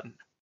in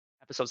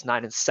episodes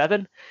 9 and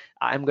 7.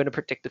 I'm going to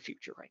predict the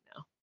future right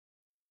now.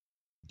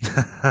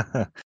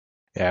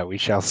 Yeah, we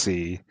shall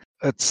see.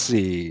 Let's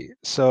see.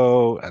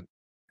 So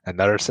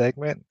another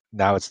segment.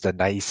 Now it's the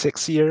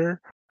 '96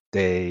 year.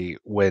 They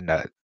win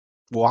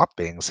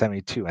whopping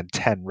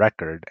 72-10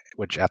 record,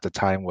 which at the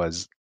time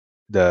was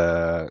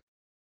the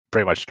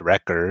pretty much the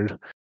record.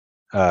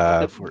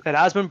 For It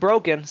has been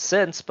broken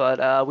since,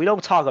 but we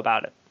don't talk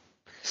about it.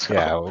 So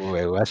yeah,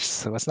 wait,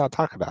 let's not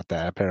talk about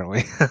that.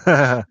 Apparently,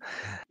 yeah.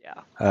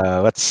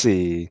 let's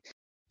see.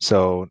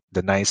 So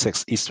the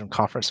 '96 Eastern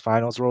Conference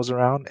Finals rolls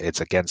around.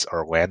 It's against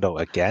Orlando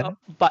again.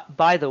 But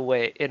by the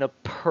way, in a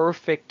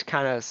perfect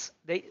kind of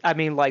I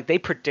mean, like they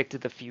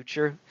predicted the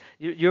future.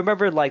 You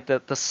remember like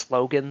the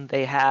slogan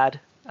they had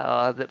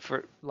that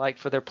for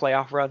their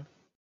playoff run.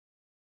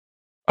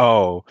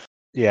 Oh,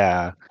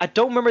 yeah, I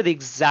don't remember the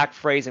exact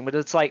phrasing, but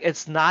it's like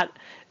it's not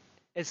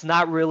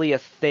really a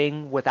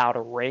thing without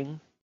a ring.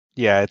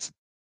 yeah. It's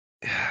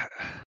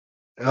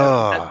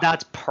oh,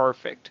 That's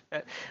perfect.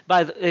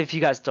 If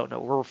you guys don't know,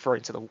 we're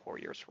referring to the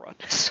Warriors run.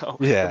 So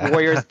the yeah.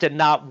 Warriors did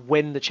not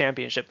win the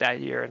championship that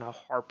year in a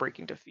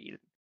heartbreaking defeat in And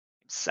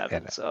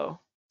 7. So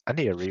I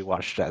need to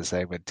rewatch that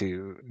segment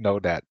to know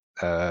that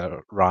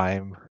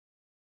rhyme.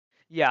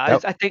 yeah,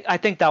 That I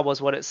think that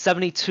was what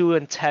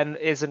 72-10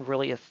 isn't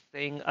really a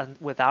thing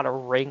without a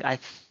ring. I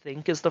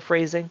think is the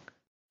phrasing.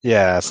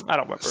 yes, I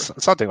don't remember.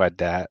 something like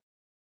that.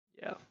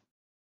 Yeah.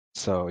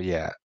 So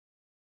yeah,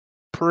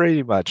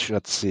 pretty much.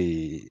 Let's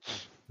see,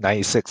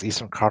 '96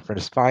 Eastern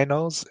Conference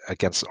Finals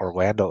against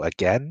Orlando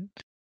again.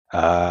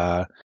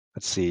 Uh,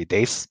 let's see,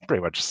 they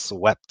pretty much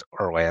swept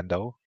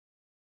Orlando.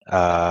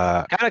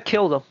 Uh, Kind of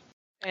killed him.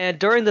 And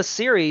during the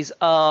series,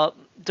 Rodman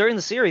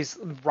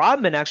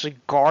actually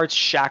guards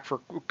Shaq for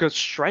good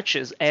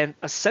stretches and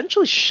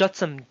essentially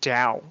shuts him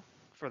down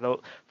for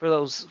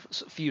those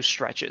few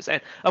stretches.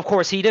 And of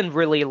course, he didn't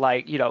really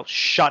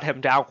shut him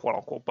down, quote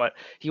unquote, but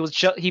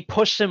he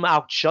pushed him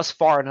out just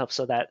far enough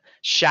so that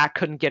Shaq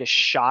couldn't get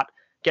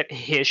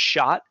his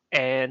shot,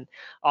 and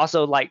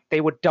also like they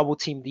would double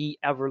team the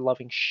ever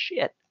loving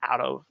shit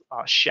out of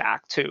Shaq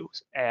too,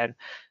 and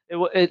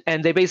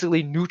and they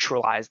basically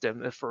neutralized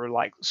him for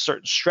like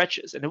certain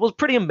stretches, and it was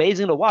pretty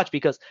amazing to watch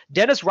because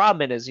Dennis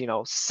Rodman is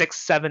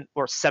 6'7"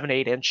 or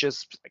 7'8"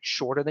 like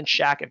shorter than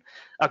Shaq and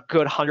a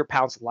good 100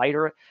 pounds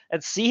lighter,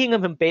 and seeing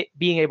him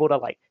being able to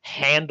like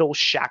handle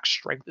Shaq's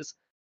strength is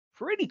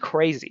pretty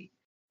crazy.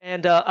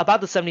 And about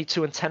the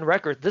 72-10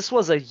 record, this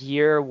was a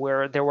year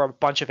where there were a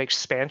bunch of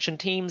expansion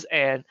teams,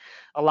 and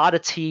a lot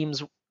of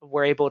teams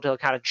were able to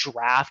kind of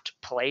draft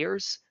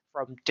players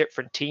from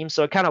different teams.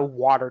 So it kind of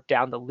watered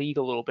down the league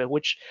a little bit,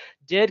 which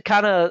did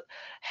kind of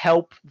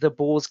help the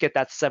Bulls get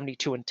that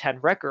 72-10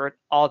 record.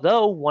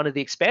 Although one of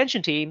the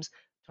expansion teams,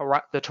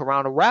 the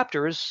Toronto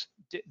Raptors,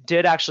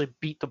 did actually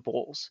beat the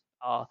Bulls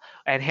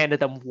and handed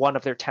them one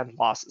of their 10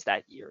 losses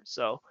that year.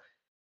 So,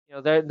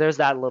 there's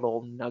that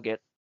little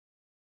nugget.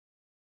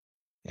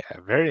 yeah,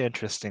 very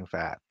interesting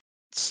fact.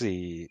 Let's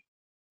see.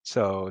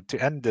 So to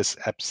end this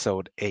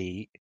episode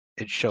 8,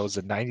 it shows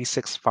the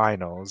 '96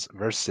 finals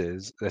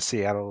versus the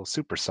Seattle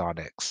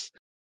Supersonics.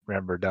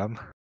 Remember them?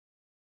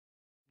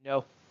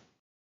 No,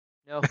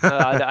 no,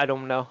 I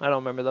don't know. I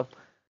don't remember them.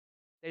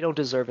 They don't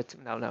deserve it.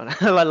 No, no,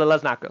 no.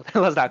 Let's not go.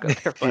 Let's not go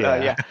there. But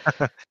Yeah.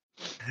 yeah.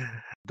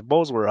 The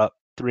Bulls were up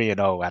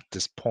 3-0 at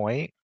this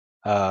point.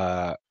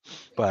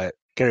 But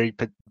Gary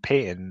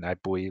Payton, I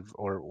believe,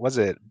 or was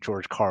it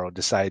George Karl,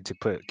 decided to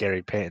put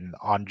Gary Payton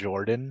on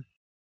Jordan.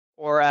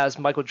 Or as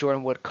Michael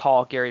Jordan would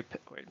call him,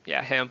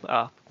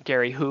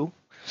 Gary who.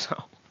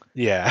 So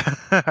Yeah.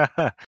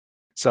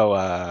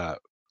 So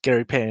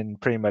Gary Payton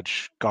pretty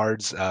much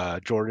guards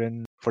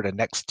Jordan for the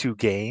next 2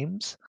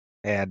 games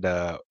and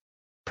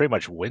pretty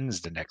much wins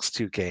the next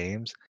 2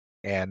 games.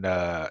 And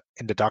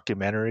in the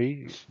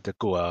documentary, The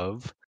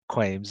Glove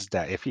claims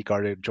that if he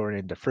guarded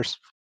Jordan in the first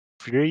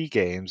 3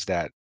 games,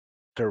 that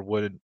there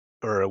wouldn't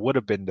or it would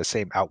have been the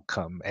same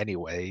outcome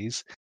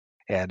anyways.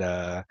 And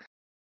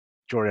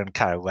Jordan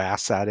kind of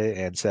laughs at it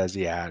and says,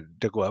 "Yeah,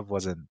 the glove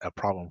wasn't a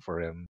problem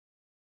for him."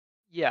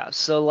 yeah,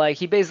 so like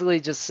he basically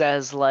just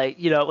says like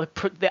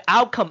the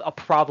outcome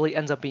probably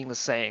ends up being the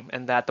same,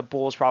 and that the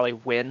Bulls probably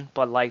win,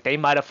 but like they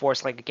might have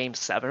forced like a game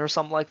 7 or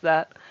something like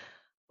that.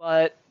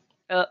 But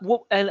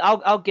and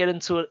I'll get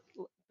into it.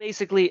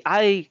 Basically,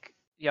 I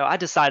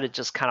decided to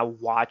just kind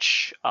of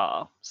watch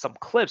some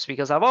clips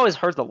because I've always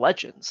heard the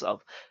legends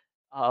of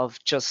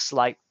just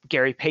like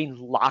Gary Payton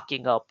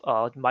locking up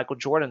Michael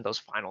Jordan those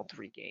final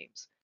 3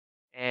 games.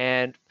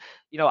 And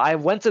I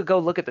went to go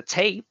look at the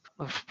tape.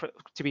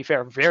 To be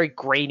fair, very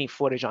grainy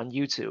footage on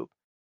YouTube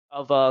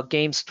of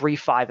games 3,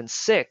 5, and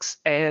 6,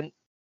 and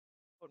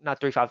not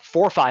 3, 5,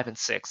 4, 5, and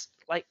 6.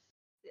 Like,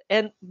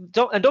 and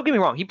don't get me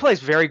wrong, he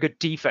plays very good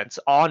defense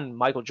on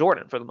Michael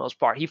Jordan for the most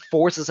part. He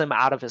forces him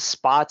out of his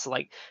spots.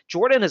 Like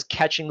Jordan is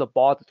catching the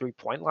ball at the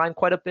 3-point line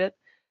quite a bit,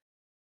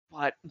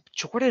 but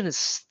Jordan is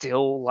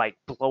still like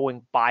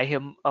blowing by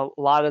him a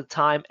lot of the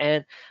time,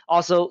 and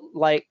also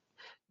like,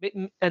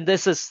 and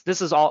this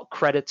is all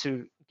credit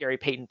to Gary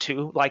Payton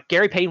too. Like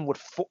Gary Payton would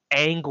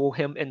angle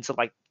him into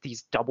like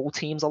these double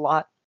teams a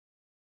lot,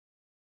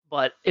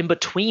 but in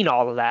between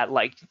all of that,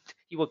 like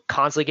he would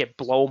constantly get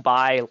blown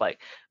by. Like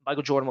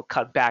Michael Jordan would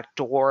cut back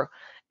door,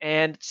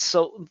 and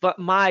so. But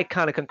my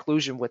kind of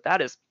conclusion with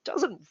that is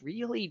doesn't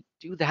really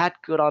do that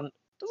good on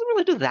doesn't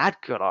really do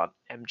that good on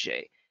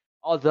MJ.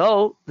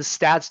 Although the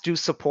stats do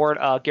support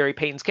Gary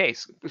Payton's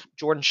case.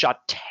 Jordan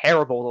shot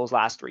terrible those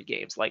last 3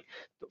 games, like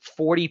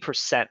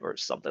 40% or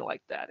something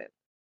like that. And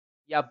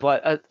yeah,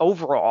 but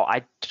overall,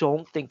 I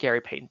don't think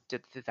Gary Payton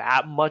did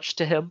that much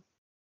to him,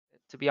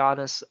 to be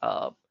honest.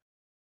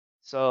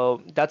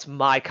 So that's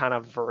my kind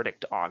of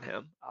verdict on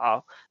him.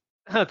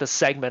 The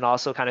segment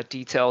also kind of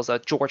details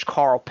George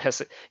Karl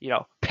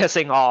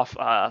pissing off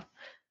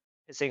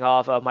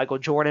Michael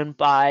Jordan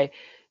by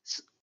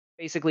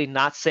basically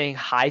not saying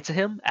hi to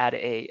him at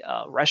a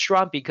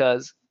restaurant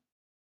because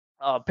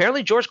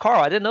apparently George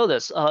Karl, I didn't know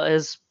this,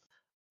 is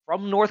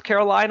from North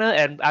Carolina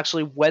and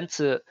actually went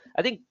to,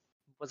 I think,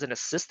 was an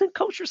assistant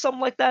coach or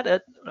something like that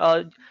at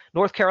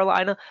North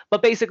Carolina.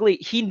 But basically,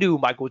 he knew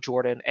Michael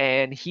Jordan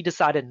and he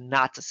decided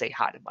not to say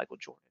hi to Michael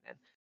Jordan. And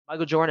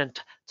Michael Jordan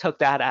took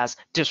that as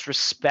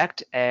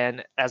disrespect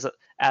and as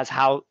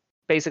how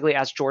basically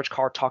as George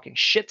Karl talking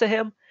shit to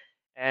him.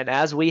 And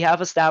as we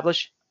have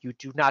established, you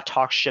do not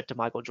talk shit to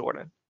Michael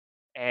Jordan.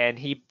 And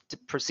he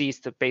proceeds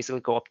to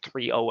basically go up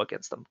 3-0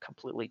 against them,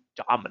 completely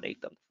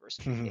dominate them the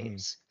first 2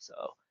 games. So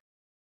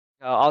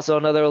also,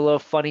 another little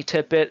funny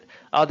tidbit.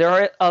 There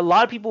are a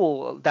lot of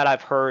people that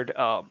I've heard,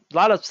 a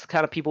lot of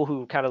kind of people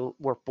who kind of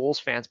were Bulls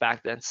fans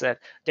back then said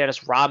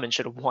Dennis Rodman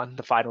should have won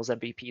the Finals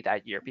MVP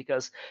that year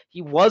because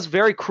he was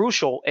very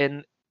crucial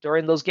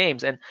during those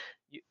games. And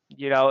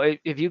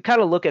if you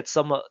kind of look at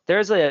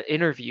there's a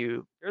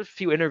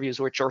few interviews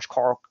where George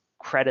Karl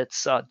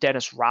credits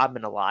Dennis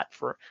Rodman a lot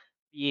for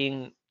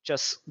being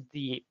just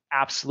the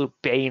absolute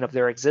bane of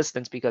their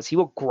existence because he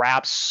will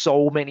grab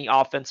so many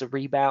offensive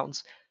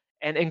rebounds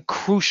and in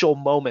crucial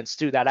moments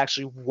too that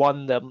actually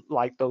won them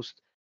like those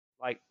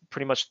like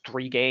pretty much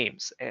 3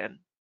 games. And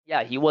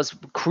yeah, he was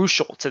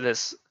crucial to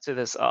this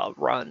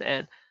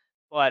run.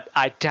 But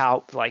I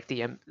doubt like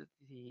the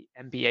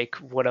NBA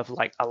would have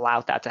like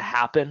allowed that to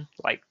happen,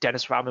 like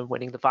Dennis Rodman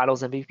winning the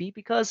Finals MVP,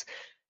 because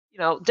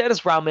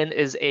Dennis Rodman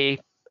is a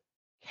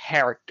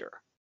character,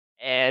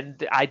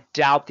 and I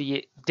doubt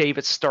the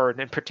David Stern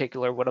in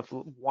particular would have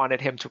wanted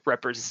him to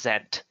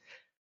represent,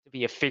 to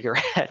be a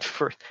figurehead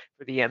for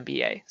the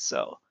NBA.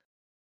 So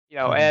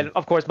and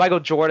of course Michael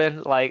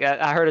Jordan, like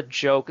I heard a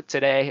joke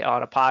today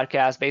on a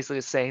podcast basically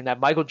saying that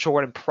Michael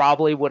Jordan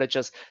probably would have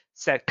just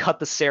said cut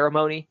the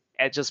ceremony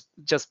and just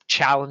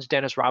challenged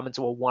Dennis Rodman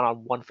to a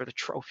one-on-one for the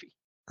trophy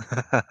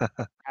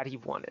had he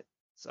won it.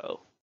 So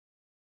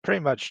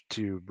Pretty much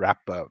to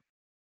wrap up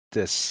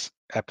this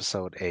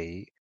episode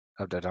 8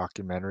 of the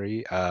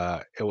documentary,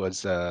 it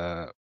was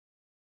a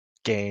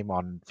game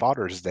on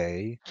Father's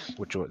Day,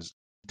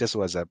 this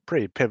was a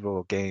pretty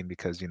pivotal game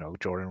because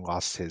Jordan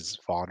lost his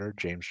father,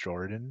 James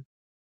Jordan,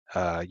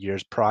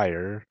 years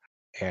prior,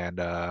 and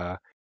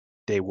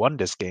they won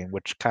this game,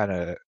 which kind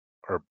of,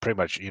 or pretty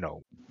much,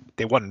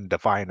 they won the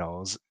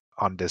finals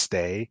on this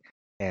day,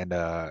 and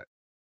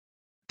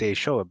they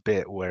show a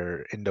bit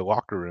where in the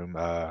locker room,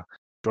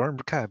 Jordan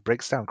kind of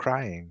breaks down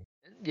crying.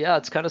 yeah,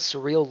 it's kind of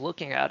surreal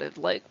looking at it.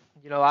 Like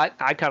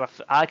I kind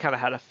of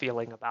had a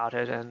feeling about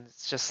it, and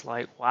it's just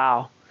like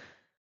wow.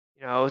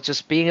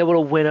 Just being able to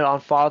win it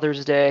on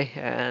Father's Day,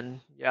 and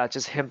yeah,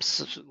 just him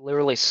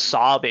literally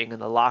sobbing in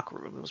the locker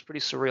room. It was pretty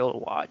surreal to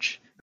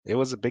watch. It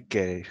was a big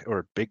day,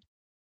 or big,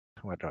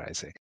 what do I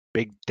say?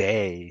 Big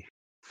day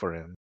for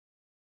him.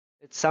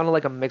 It sounded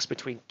like a mix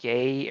between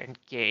gay and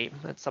game,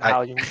 and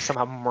somehow you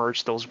somehow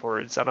merged those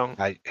words. I don't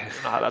know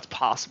how that's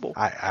possible.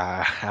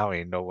 I don't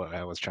even know what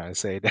I was trying to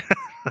say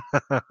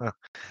there.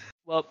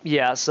 Well,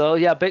 yeah. So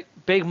yeah,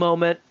 big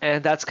moment,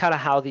 and that's kind of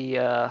how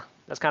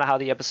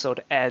the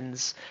episode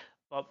ends.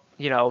 But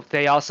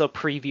they also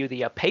preview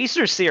the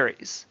Pacers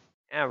series.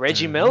 Yeah,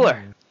 Reggie Miller.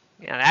 Mhm.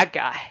 Yeah, that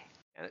guy.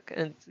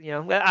 And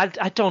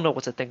I don't know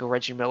what to think of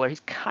Reggie Miller.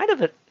 He's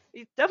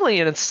he's definitely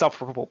an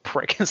insufferable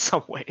prick in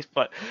some ways.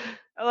 But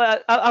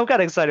I'm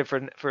kind of excited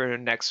for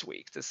next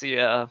week to see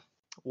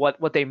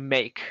what they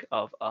make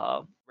of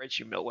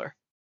Reggie Miller.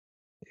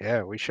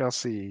 Yeah, we shall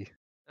see.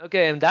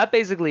 Okay, and that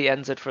basically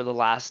ends it for The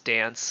Last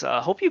Dance.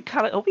 Hope you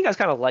guys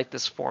kind of like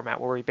this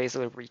format where we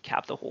basically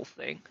recap the whole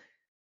thing.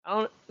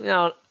 I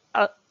don't,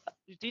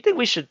 do you think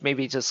we should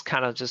maybe just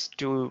kind of just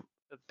do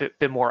a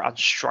bit more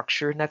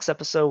unstructured next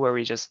episode where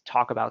we just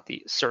talk about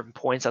the certain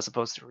points as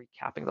opposed to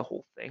recapping the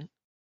whole thing?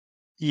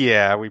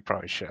 Yeah, we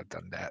probably should have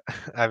done that.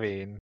 I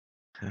mean,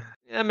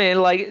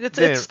 like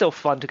it's still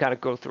fun to kind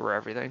of go through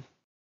everything.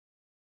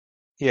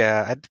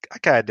 yeah, I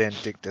kind of didn't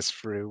think this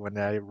through when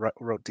I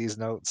wrote these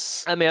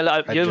notes.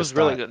 It was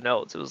really good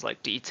notes. It was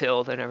like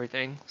detailed and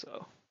everything.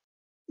 So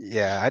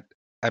yeah,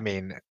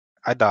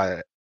 I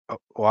thought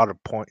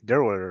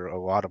there were a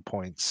lot of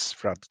points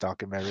throughout the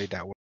documentary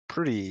that were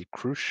pretty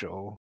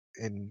crucial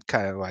in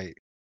kind of like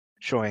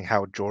showing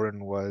how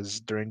Jordan was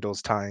during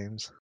those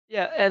times.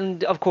 yeah,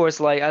 and of course,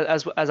 like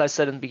as I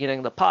said in the beginning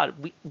of the pod,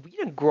 we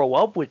didn't grow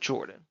up with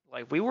Jordan.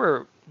 Like we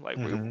were like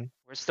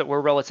Mm-hmm.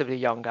 we're relatively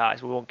young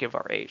guys. We won't give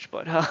our age,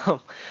 but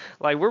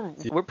like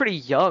we're pretty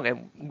young,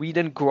 and we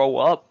didn't grow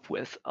up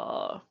with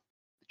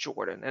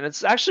Jordan. And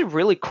it's actually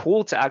really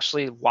cool to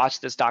actually watch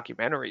this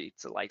documentary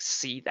to like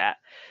see that,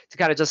 to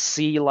kind of just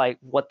see like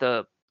what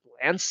the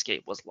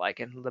landscape was like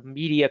and the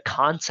media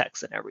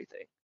context and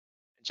everything,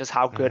 and just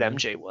how good Hmm.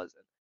 MJ was.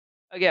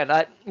 Again,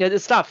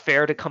 it's not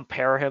fair to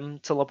compare him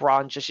to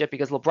LeBron just yet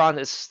because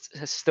LeBron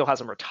still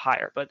hasn't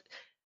retired, but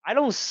I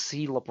don't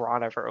see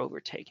LeBron ever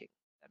overtaking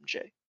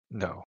MJ.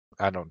 No,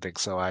 I don't think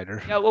so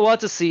either. Yeah, we'll have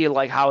to see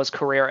like how his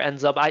career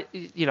ends up.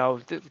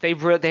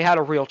 They had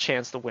a real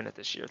chance to win it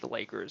this year, the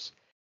Lakers,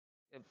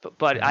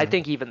 but I Hmm.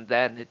 think even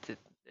then,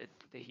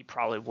 he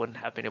probably wouldn't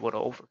have been able to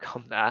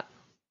overcome that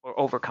or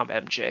overcome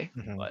MJ.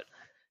 Hmm. But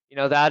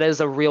that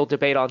is a real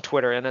debate on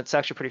Twitter, and it's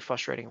actually pretty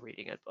frustrating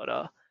reading it.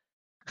 But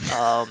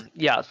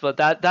yeah, but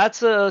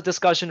that's a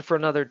discussion for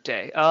another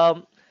day.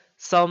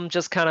 Some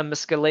just kind of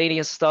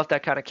miscellaneous stuff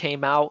that kind of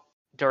came out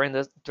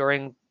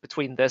during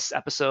between this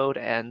episode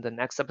and the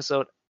next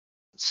episode.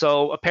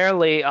 So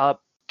apparently,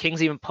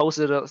 Kings even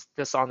posted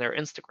this on their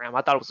Instagram.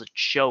 I thought it was a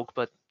joke,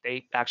 but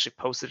they actually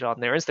posted it on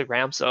their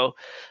Instagram. So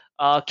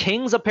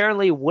Kings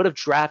apparently would have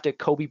drafted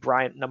Kobe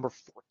Bryant number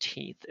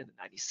 14th in the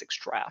 '96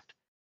 draft.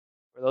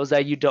 For those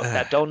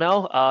that don't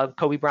know,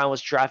 Kobe Bryant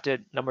was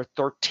drafted number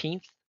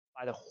 13th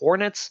by the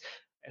Hornets,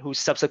 who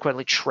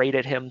subsequently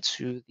traded him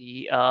to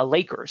the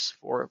Lakers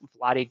for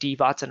Vlade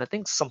Divac and I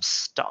think some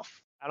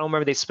stuff. I don't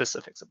remember the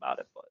specifics about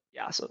it, but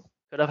yeah, so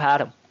could have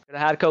had him. Could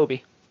have had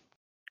Kobe.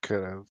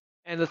 Could have.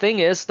 And the thing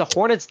is, the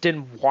Hornets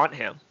didn't want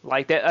him.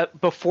 Like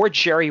before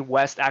Jerry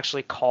West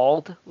actually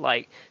called,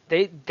 like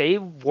they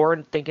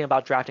weren't thinking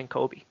about drafting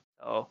Kobe.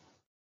 So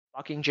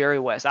fucking Jerry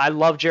West. I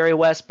love Jerry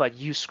West, but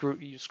you screwed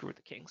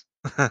the Kings.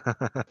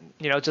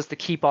 Just to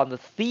keep on the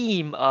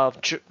theme of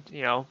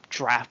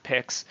draft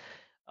picks.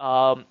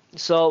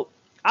 So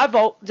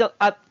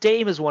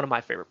Dame is one of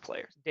my favorite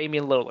players.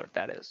 Damian Lillard,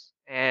 that is,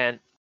 and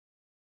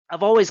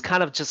I've always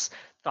kind of just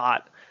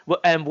thought,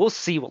 and we'll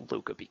see what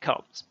Luka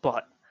becomes,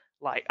 but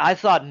like I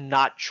thought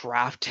not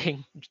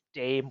drafting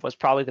Dame was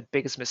probably the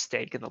biggest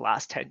mistake in the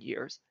last 10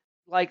 years.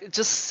 Like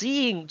just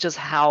seeing just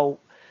how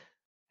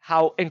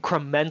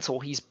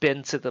incremental he's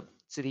been to the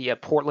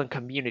Portland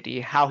community,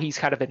 how he's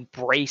kind of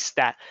embraced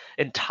that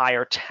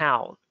entire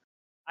town.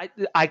 I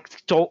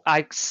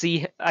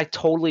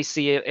totally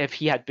see it if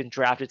he had been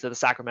drafted to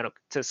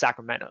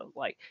Sacramento.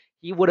 Like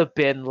he would have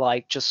been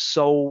like just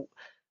so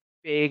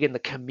big in the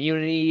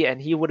community,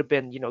 and he would have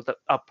been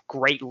a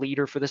great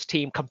leader for this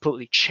team,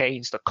 completely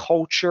changed the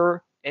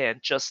culture,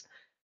 and just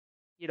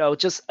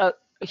just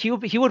he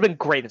would have been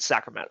great in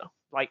Sacramento,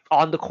 like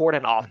on the court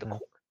and off the Hmm.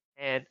 court.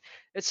 And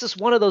it's just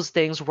one of those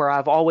things where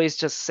I've always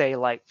just say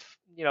like,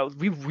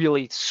 we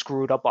really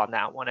screwed up on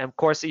that one. And of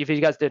course, if you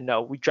guys didn't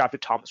know, we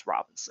drafted Thomas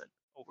Robinson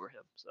over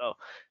him, so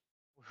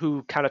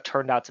who kind of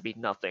turned out to be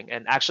nothing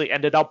and actually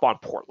ended up on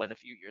Portland a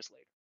few years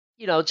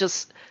later.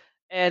 Just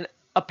and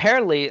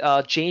apparently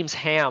James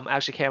Ham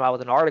actually came out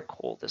with an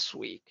article this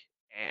week,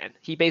 and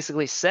he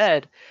basically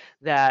said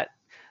that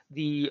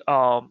the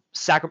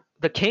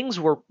Kings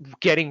were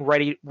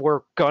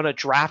gonna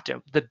draft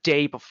him the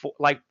day before,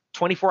 like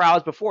 24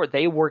 hours before.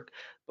 They were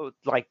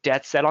like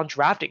dead set on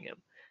drafting him.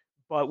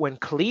 But when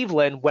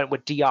Cleveland went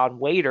with Dion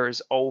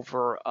Waiters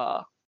over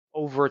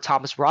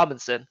Thomas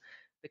Robinson,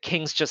 the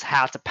Kings just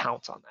had to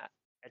pounce on that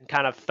and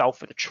kind of fell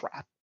for the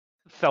trap,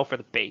 fell for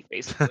the bait,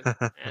 basically.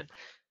 And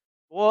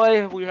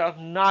boy, we have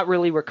not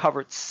really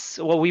recovered.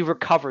 Well, we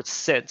recovered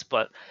since,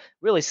 but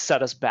really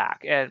set us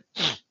back. And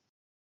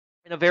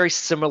in a very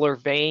similar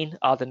vein,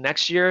 the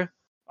next year,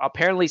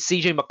 apparently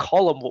CJ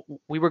McCollum,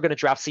 we were going to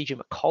draft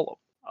CJ McCollum,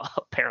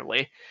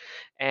 apparently.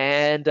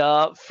 And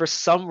for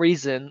some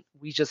reason,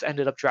 we just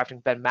ended up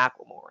drafting Ben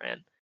McLemore. And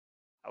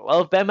I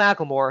love Ben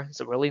McLemore. He's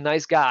a really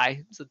nice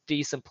guy. He's a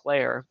decent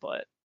player,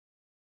 but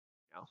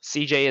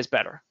CJ is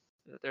better.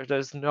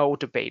 There's no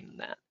debate in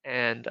that.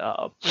 And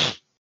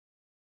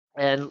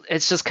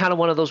it's just kind of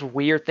one of those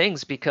weird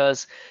things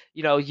because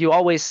you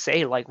always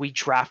say like we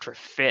draft for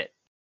fit.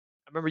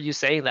 I remember you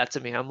saying that to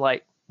me. I'm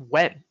like,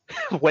 when?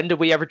 When did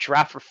we ever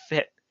draft for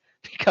fit?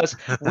 Because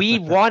we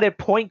wanted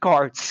point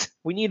guards.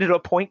 We needed a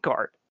point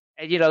guard.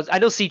 And I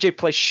know CJ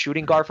plays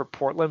shooting guard for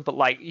Portland, but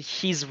like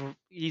he's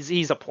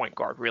a point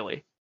guard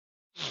really.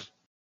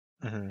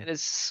 Hmm. And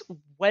it's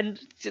when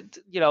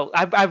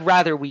I'd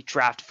rather we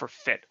draft for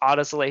fit,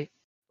 honestly.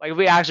 Like if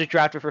we actually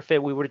drafted for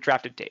fit, we would have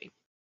drafted Dame.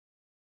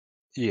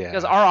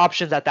 Because Yeah, our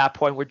options at that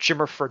point were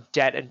Jimmer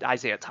Fredette and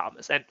Isaiah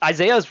Thomas. And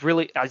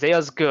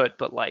Isaiah's good,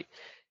 but like,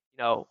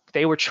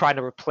 they were trying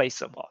to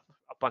replace him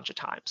a bunch of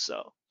times.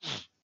 So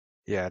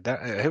yeah,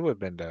 that it would have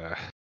been a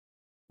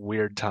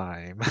weird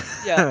time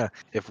yeah,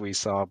 if we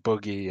saw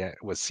Boogie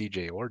with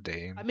CJ or I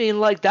Dame. mean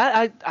like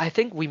that. I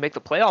think we make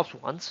the playoffs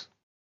once.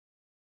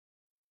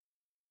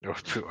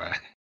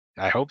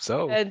 I hope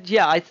so. And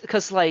yeah,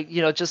 because like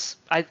Dame's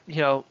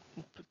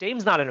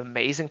not an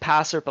amazing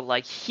passer, but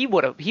like he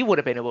would have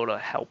been able to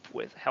help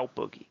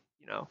Boogie.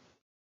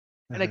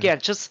 And Hmm. again,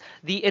 just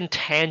the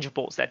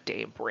intangibles that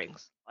Dame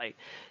brings. Like,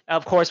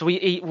 of course,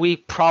 we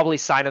probably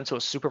sign him to a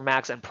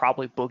supermax and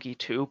probably Boogie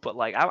too, but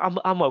like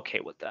I'm okay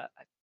with that.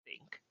 I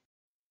think.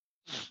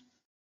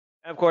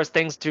 And of course,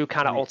 things do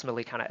kind of We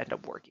ultimately kind of end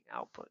up working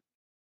out. But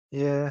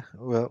yeah,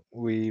 well,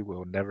 we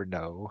will never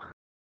know.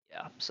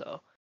 yeah,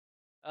 so.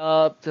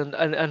 Then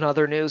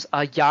another news.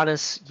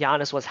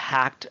 Giannis was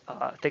hacked.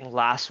 I think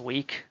last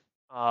week.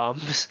 Um,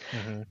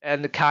 Hmm.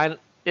 and the kind.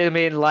 I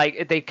mean,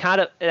 like they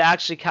kind of. It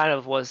actually kind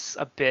of was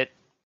a bit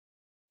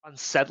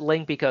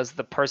unsettling because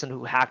the person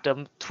who hacked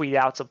him tweeted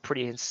out some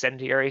pretty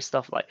incendiary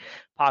stuff, like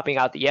popping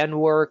out the N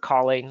word,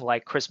 calling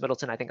like Chris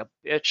Middleton, I think, a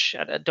bitch.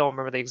 I don't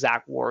remember the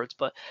exact words,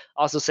 but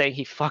also saying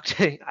he fucked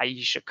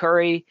Ayesha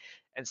Curry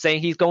and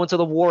saying he's going to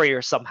the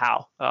Warriors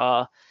somehow.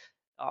 Uh,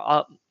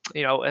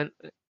 you know, and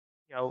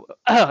you know,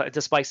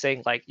 despite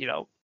saying like,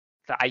 the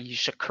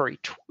Ayesha Curry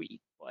tweet.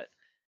 But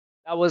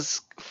that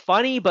was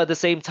funny, but at the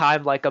same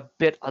time, like a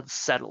bit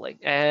unsettling.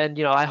 And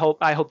I hope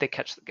they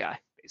catch the guy.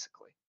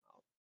 Basically,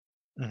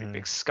 pretty Hmm.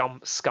 big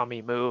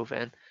scummy move.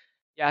 And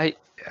yeah,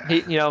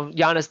 Yeah.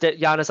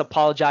 Giannis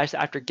apologized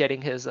after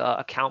getting his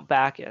account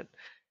back. And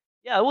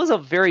yeah, it was a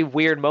very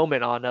weird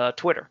moment on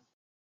Twitter.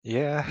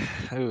 Yeah.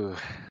 Ooh,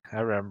 I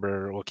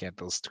remember looking at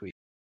those tweets.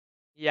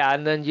 Yeah,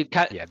 and then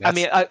Yeah, I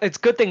mean, that's it's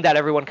a good thing that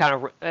everyone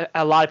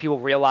a lot of people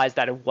realized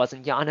that it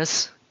wasn't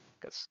Giannis,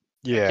 because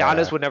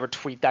Giannis yeah. would never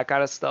tweet that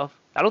kind of stuff.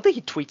 I don't think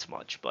he tweets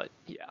much, but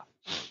yeah.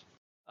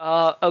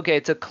 Okay,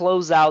 to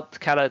close out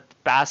kind of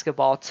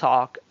basketball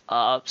talk.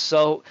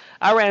 So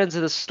I ran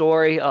into this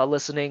story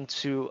listening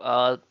to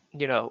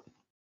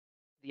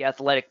the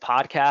Athletic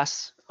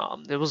podcast.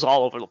 It was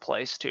all over the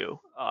place too.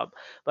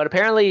 But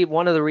apparently,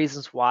 one of the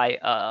reasons why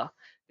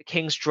the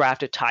Kings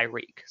drafted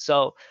Tyreek.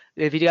 So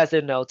if you guys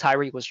didn't know,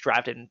 Tyreek was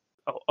drafted in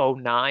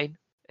 '09,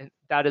 and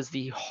that is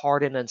the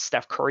Harden and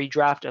Steph Curry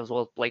draft, as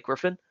well as Blake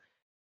Griffin.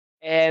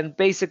 And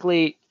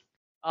basically,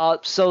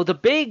 so the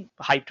big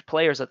hyped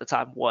players at the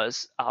time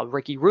was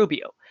Ricky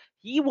Rubio.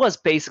 He was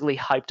basically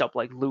hyped up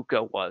like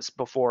Luca was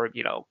before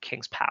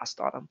Kings passed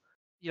on him.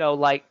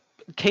 Like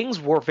Kings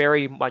were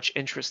very much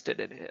interested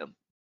in him,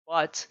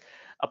 but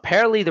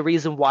apparently the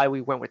reason why we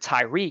went with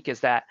Tyreek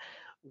is that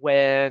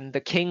when the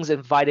Kings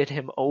invited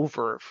him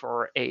over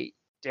for a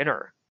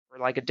dinner or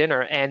like a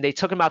dinner, and they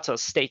took him out to a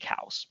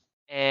steakhouse,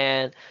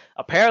 and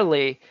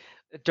apparently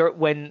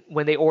when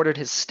they ordered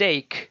his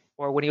steak,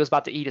 or when he was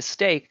about to eat his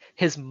steak,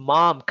 his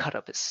mom cut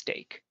up his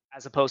steak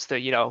as opposed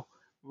to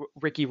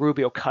Ricky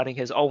Rubio cutting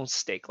his own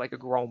steak like a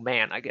grown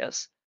man, I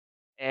guess.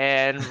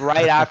 And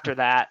right after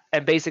that,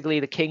 and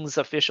basically the Kings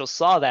officials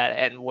saw that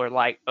and were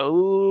like,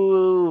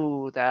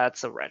 "Oh,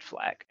 that's a red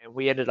flag." And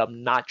we ended up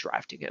not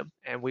drafting him,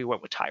 and we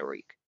went with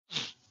Tyreek.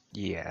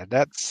 Yeah,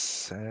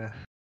 that's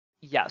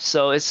Yeah,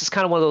 so it's just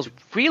kind of one of those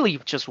really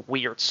just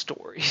weird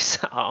stories.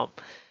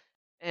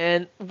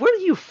 And where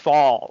do you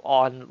fall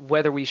on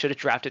whether we should have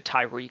drafted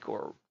Tyreek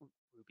or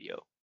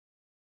Rubio?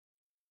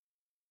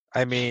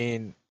 I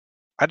mean,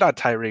 I thought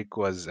Tyreek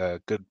was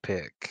a good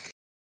pick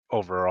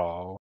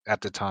overall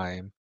at the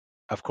time.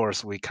 Of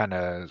course, we kind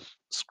of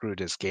screwed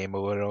his game a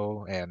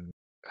little, and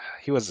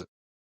he was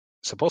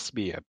supposed to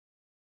be a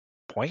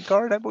point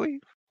guard, I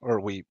believe, or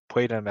we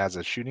played him as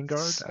a shooting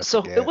guard. I So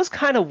it forget. was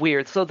kind of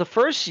weird. So the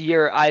first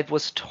year I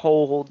was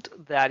told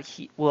that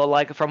well,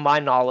 like from my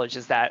knowledge,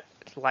 is that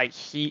like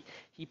he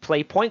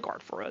played point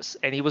guard for us,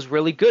 and he was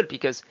really good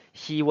because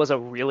he was a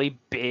really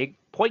big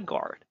point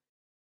guard.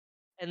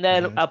 And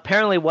then Hmm.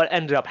 apparently what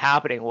ended up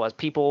happening was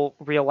people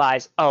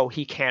realized, oh,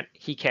 he can't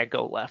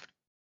go left,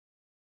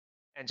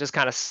 and just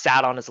kind of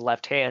sat on his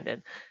left hand.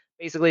 And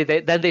basically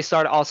they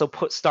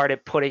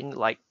started putting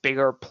like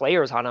bigger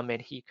players on him,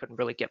 and he couldn't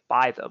really get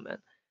by them. And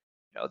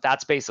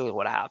that's basically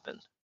what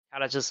happened.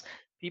 Kind of just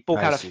people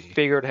I kind of see.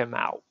 figured him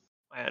out.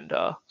 And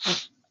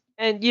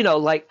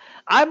like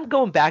I'm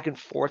going back and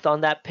forth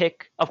on that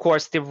pick. Of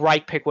course, the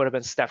right pick would have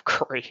been Steph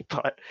Curry,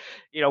 but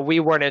we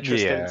weren't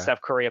interested in Yeah.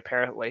 Steph Curry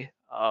apparently.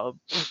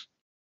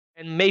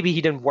 And maybe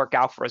he didn't work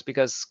out for us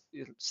because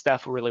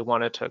Steph really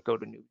wanted to go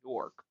to New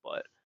York.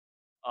 But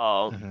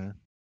um, Hmm.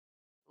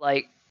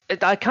 like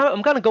I'm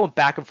kind of going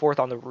back and forth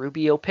on the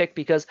Rubio pick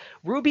because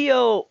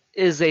Rubio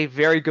is a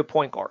very good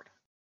point guard.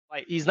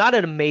 Like he's not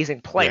an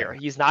amazing Yeah. player.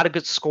 He's not a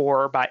good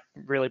scorer by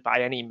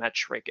any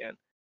metric,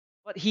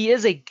 but he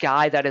is a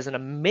guy that is an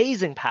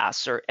amazing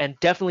passer and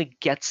definitely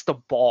gets the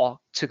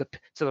ball to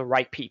the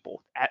right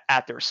people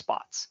at their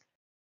spots.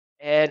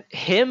 And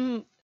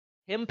him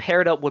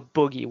paired up with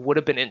Boogie would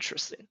have been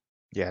interesting.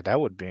 Yeah, that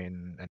would be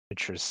an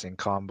interesting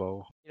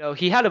combo.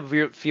 He had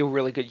a few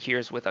really good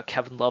years with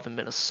Kevin Love in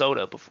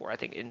Minnesota before I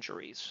think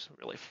injuries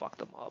really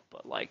fucked him up.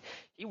 But like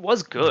he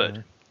was good.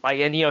 Hmm. Like,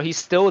 and he's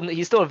still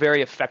a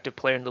very effective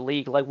player in the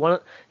league. Like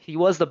he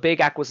was the big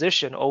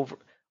acquisition over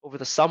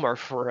the summer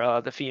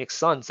for the Phoenix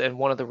Suns, and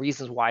one of the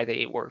reasons why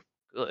they were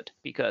good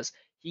because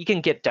he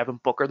can get Devin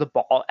Booker the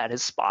ball at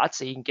his spots.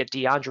 He can get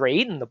DeAndre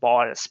Ayton the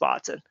ball at his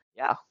spots, and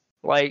yeah,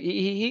 like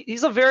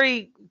he's a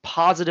very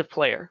positive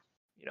player.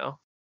 You know.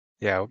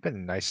 Yeah, it would have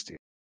been nice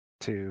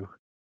to.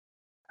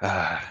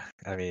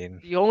 I mean,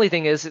 The only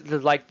thing is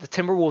that, like the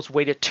Timberwolves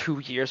waited 2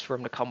 years for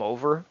him to come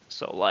over,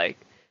 so like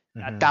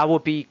hmm. that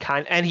would be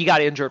and he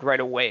got injured right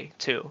away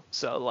too.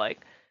 So like,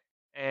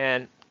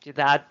 and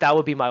that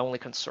would be my only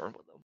concern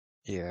with him.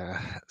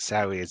 Yeah,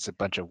 sadly, it's a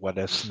bunch of what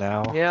ifs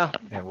now, Yeah.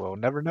 and we'll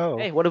never know.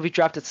 Hey, what if we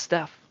drafted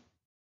Steph?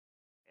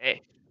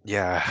 Hey,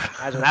 Yeah.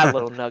 imagine that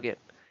little nugget.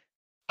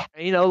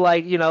 And, a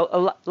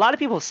lot of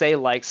people say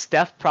like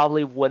Steph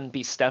probably wouldn't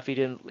be Steph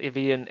if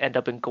he didn't end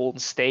up in Golden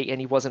State and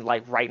he wasn't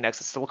like right next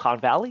to Silicon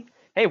Valley.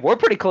 Hey, we're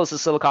pretty close to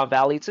Silicon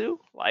Valley too.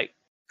 Like,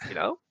 you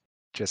know,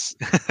 Just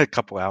a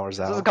couple hours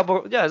out.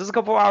 just a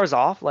couple hours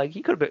off. Like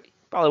he could have been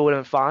probably would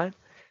have been fine.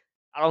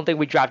 I don't think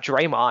we draft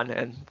Draymond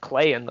and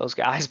Clay and those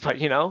guys, but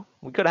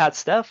we could have had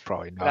Steph.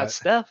 Probably Could have had not.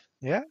 Steph.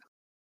 Yeah.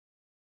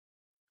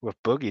 With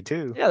Boogie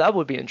too. Yeah, that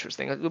would be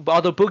interesting.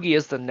 Although Boogie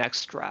is the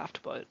next draft,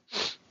 but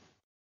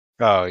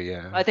Oh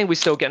yeah. I think we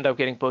still end up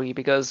getting Boogie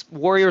because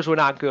Warriors were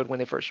not good when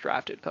they first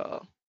drafted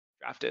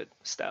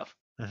Steph.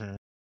 Hmm.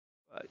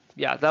 But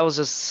yeah, that was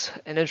just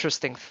an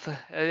interesting.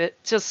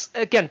 It just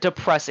again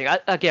depressing.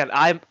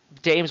 I'm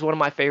Dame's one of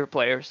my favorite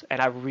players,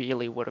 and I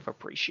really would have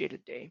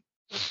appreciated Dame.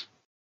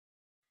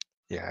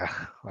 Yeah,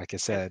 like I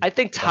said. I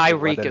think a bunch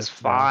of what Tyreek is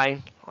ifs now.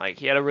 fine. Like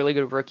he had a really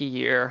good rookie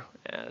year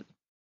and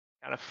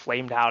kind of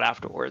flamed out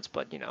afterwards,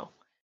 but it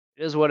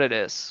is what it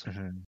is.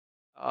 Mhm.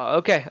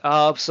 Okay,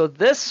 so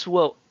this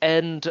will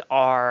end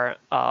our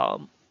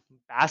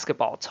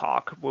basketball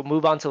talk. We'll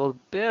move on to a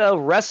bit of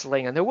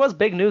wrestling, and there was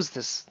big news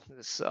this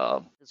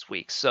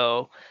week.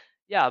 So,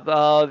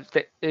 yeah,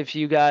 if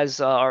you guys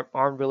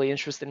aren't really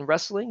interested in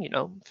wrestling,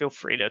 feel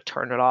free to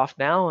turn it off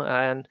now.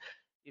 And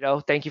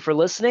thank you for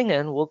listening,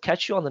 and we'll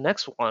catch you on the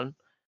next one.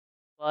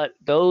 But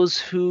those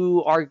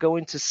who are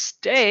going to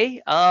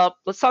stay,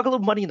 let's talk a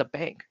little Money in the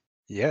Bank.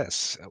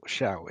 Yes,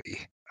 shall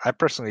we? I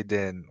personally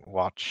didn't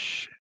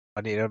watch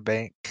Money in the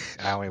Bank.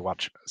 I only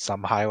watched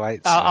some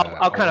highlights.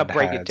 I'll kind of Owen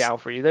break it has. down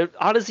for you.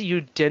 Honestly,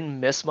 you didn't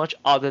miss much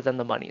other than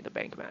the Money in the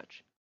Bank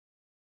match.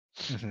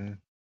 Mhm.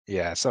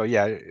 Yeah, so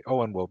yeah,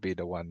 Owen will be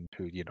the one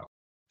who,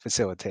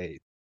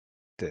 facilitate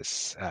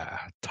this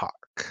talk.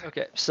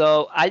 Okay,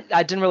 so I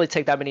didn't really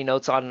take that many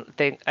notes on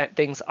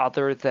things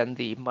other than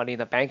the Money in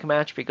the Bank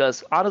match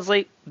because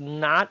honestly,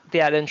 not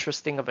that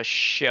interesting of a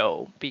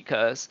show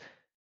because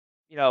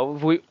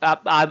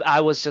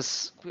I was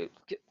just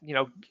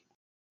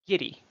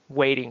giddy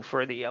waiting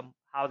for the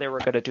how they were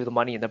going to do the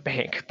Money in the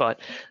Bank. But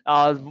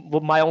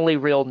my only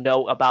real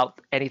note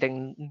about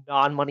anything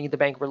non-Money in the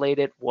Bank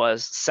related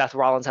was Seth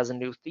Rollins has a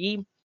new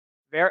theme.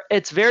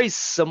 It's very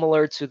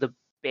similar to the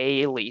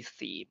Bailey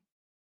theme,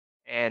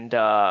 and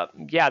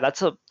yeah,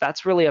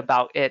 that's really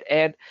about it.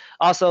 And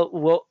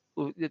also,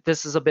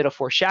 this is a bit of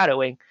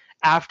foreshadowing.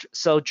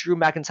 Drew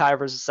McIntyre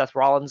versus Seth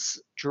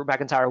Rollins, Drew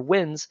McIntyre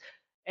wins,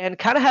 and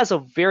kind of has a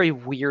very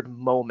weird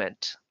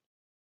moment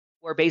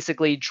where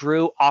basically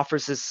Drew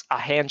offers a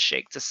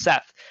handshake to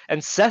Seth,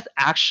 and Seth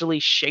actually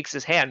shakes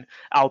his hand,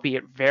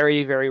 albeit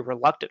very, very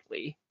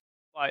reluctantly.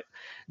 But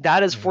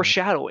that is Mhm.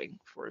 foreshadowing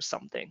for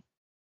something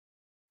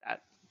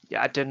that,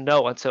 yeah, I didn't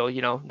know until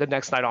the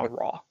next night on What?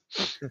 Raw.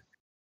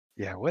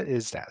 Yeah, what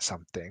is that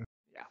something?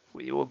 Yeah,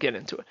 we will get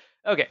into it.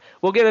 Okay,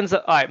 we'll get into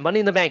all right. Money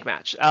in the Bank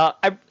match. I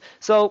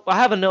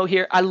have a note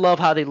here. I love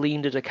how they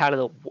leaned into kind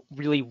of the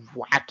really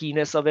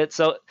wackiness of it.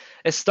 So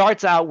it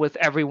starts out with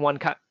everyone.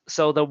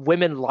 So the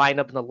women line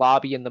up in the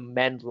lobby and the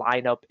men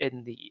line up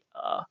in the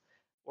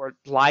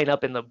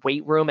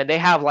weight room, and they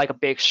have like a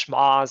big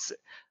schmoz.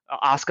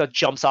 Asuka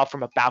jumps off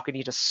from a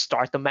balcony to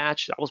start the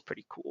match. That was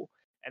pretty cool.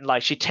 And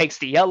like she takes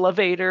the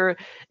elevator,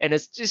 and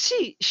it's just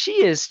she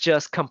is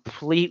just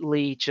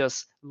completely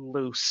just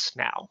loose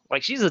now.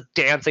 Like she's just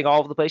dancing all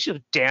over the place. She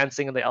was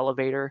dancing in the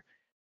elevator.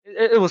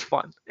 It was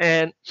fun,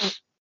 and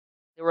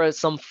there were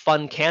some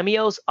fun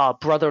cameos.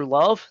 Brother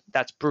Love,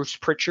 that's Bruce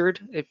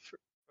Pritchard. If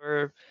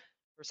for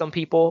some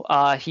people,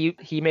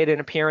 he made an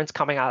appearance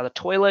coming out of the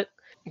toilet.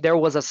 There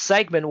was a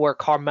segment where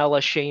Carmella,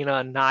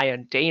 Shayna, Nia,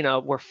 and Dana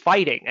were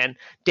fighting, and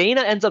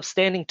Dana ends up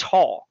standing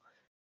tall,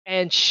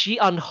 and she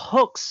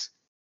unhooks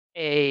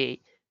a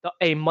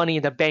a Money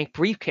in the Bank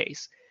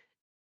briefcase,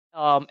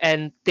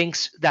 and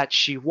thinks that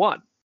she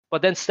won.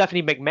 But then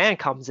Stephanie McMahon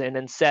comes in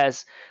and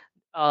says,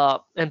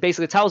 and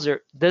basically tells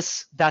her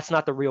that's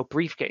not the real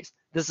briefcase.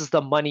 This is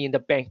the Money in the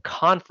Bank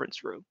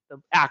conference room. The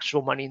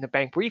actual Money in the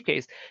Bank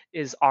briefcase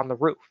is on the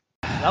roof.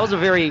 That was a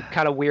very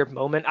kind of weird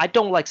moment. I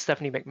don't like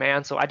Stephanie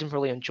McMahon, so I didn't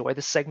really enjoy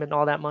this segment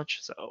all that much.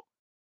 So,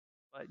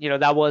 but,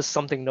 that was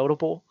something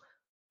notable.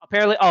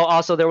 Apparently,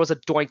 also there was a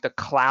Doink the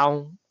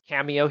Clown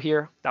cameo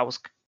here. That was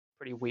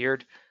pretty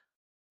weird.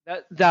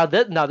 Now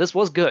this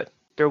was good.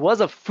 There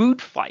was a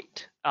food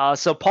fight.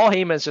 So Paul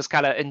Heyman's just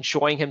kind of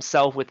enjoying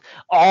himself with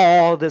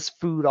all this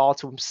food all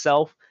to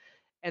himself,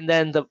 and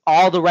then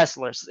all the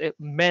wrestlers,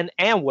 men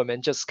and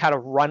women, just kind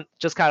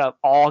of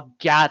all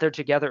gather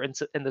together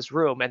in this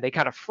room, and they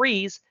kind of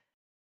freeze.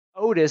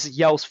 Otis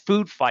yells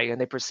 "food fight," and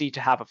they proceed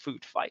to have a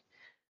food fight.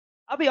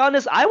 I'll be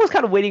honest, I was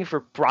kind of waiting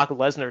for Brock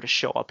Lesnar to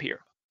show up here.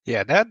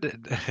 Yeah,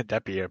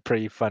 that'd be a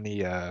pretty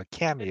funny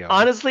cameo.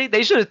 Honestly,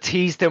 they should have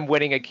teased him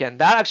winning again.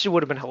 That actually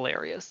would have been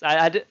hilarious.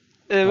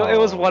 It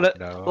was one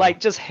of like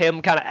just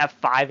him kind of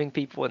F5ing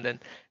people, and then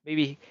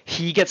maybe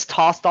he gets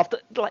tossed off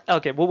the. Like,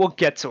 okay, we'll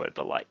get to it,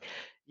 but like,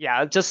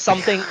 Yeah, just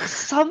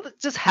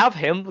just have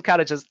him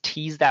kind of just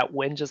tease that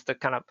win just to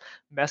kind of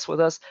mess with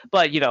us.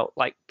 But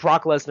like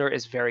Brock Lesnar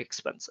is very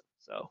expensive,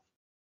 so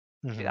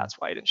maybe Hmm. that's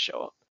why he didn't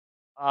show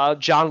up.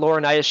 John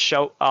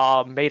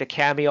Laurinaitis made a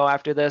cameo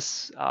after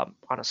this on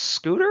a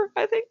scooter,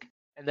 I think,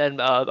 and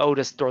then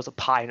Otis throws a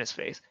pie in his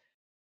face.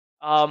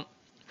 Um,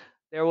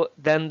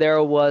 then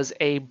there was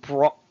a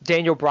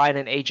Daniel Bryan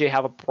and AJ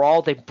have a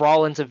brawl. They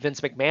brawl into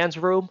Vince McMahon's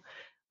room.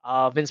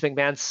 Vince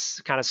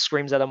McMahon kind of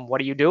screams at him,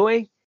 "What are you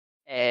doing?"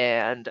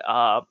 And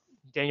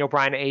Daniel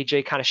Bryan and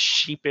AJ kind of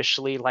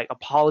sheepishly like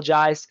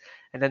apologize,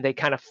 and then they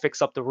kind of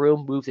fix up the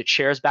room, move the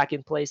chairs back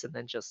in place, and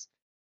then just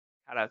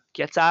kind of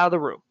gets out of the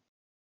room.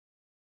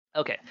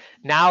 Okay,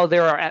 now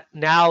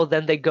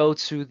then they go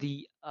to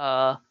the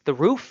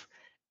roof,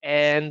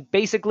 and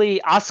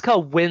basically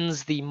Asuka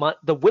wins the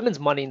women's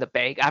Money in the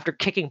Bank after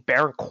kicking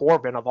Baron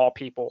Corbin of all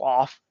people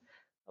off.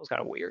 That was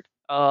kind of weird.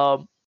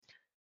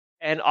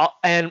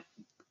 And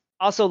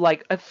also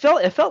like it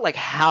felt like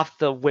half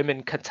the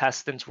women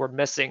contestants were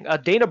missing.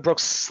 Dana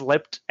Brooks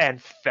slipped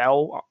and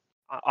fell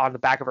on the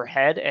back of her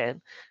head,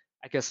 and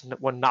I guess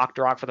one knocked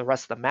her out for the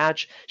rest of the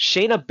match.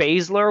 Shayna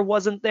Baszler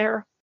wasn't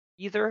there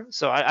either,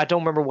 so I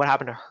don't remember what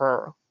happened to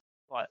her.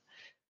 But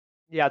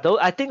yeah,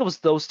 I think it was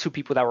those two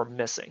people that were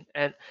missing,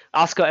 and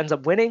Asuka ends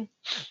up winning.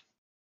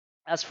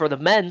 As for the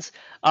men's,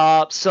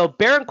 so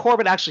Baron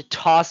Corbin actually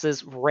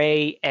tosses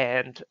Ray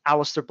and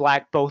Aleister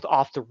Black both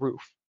off the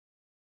roof,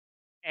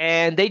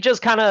 and they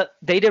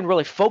didn't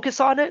really focus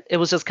on it. It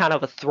was just kind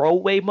of a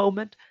throwaway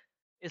moment.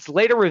 It's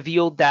later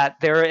revealed that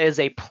there is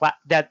they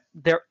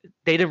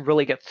didn't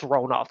really get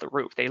thrown off the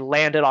roof. They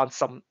landed on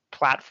some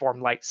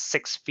platform like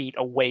 6 feet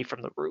away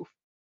from the roof,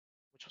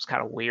 which was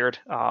kind of weird.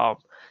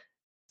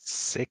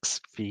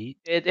 6 feet.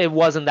 It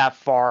wasn't that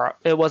far.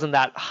 It wasn't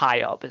that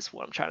high up, is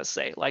what I'm trying to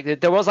say.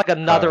 Like there was like Oh,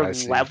 another I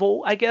see.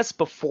 level, I guess,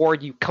 before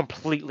you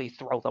completely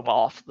throw them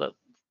off the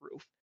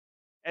roof.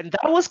 And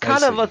that was I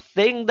kind of a see.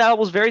 thing that I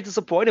was very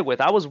disappointed with.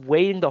 I was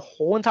waiting the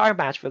whole entire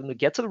match for them to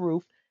get to the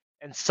roof,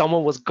 and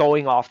someone was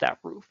going off that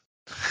roof.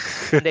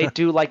 And they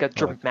do like a Uh,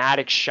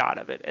 dramatic shot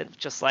of it, and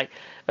just like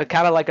a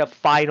kind of like a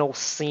final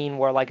scene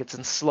where like it's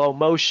in slow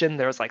motion.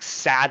 There's like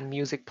sad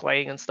music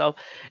playing and stuff,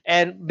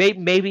 and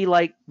maybe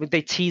like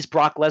they tease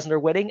Brock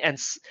Lesnar winning, and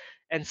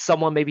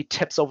someone maybe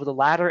tips over the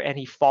ladder and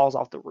he falls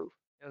off the roof.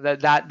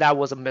 That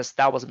was a missed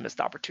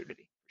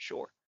opportunity for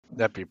sure.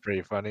 that'd be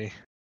pretty funny.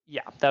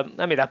 Yeah, that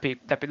would have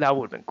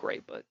been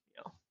great, but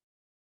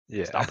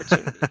missed Yeah.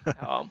 opportunity.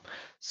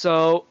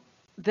 So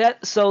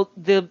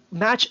the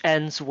match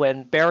ends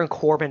when Baron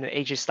Corbin and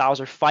AJ Styles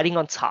are fighting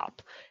on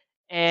top,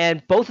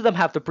 and both of them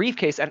have the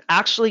briefcase and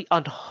actually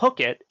unhook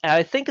it. And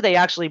I think they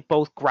actually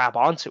both grab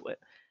onto it.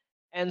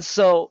 And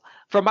so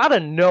from out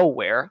of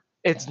nowhere,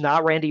 it's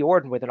not Randy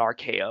Orton with an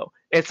RKO.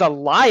 It's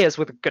Elias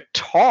with a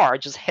guitar,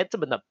 just hits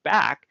him in the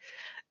back.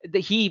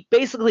 He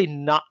basically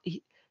not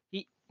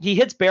he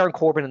hits Baron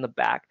Corbin in the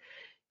back.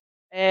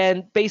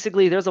 And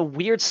basically, there's a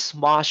weird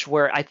smosh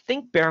where I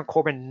think Baron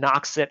Corbin um,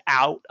 knocks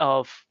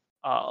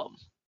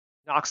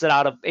it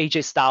out of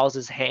AJ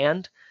Styles'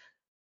 hand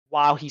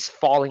while he's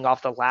falling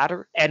off the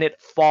ladder, and it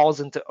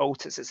falls into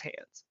Otis's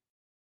hands.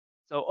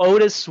 So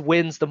Otis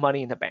wins the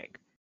Money in the Bank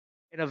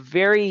in a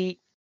very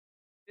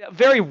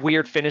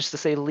weird finish to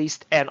say the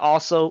least. And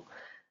also,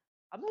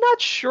 I'm not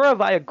sure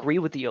if I agree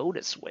with the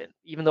Otis win,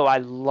 even though I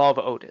love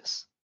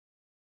Otis.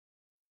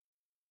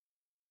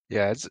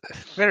 Yeah, it's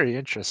very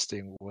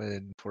interesting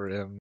win for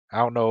him. I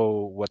don't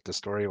know what the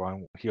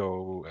storyline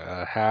he'll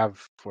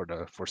have for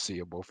the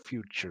foreseeable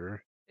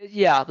future.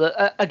 Yeah,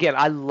 but again,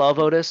 I love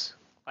Otis.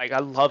 Like I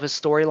love his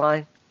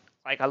storyline.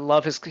 Like I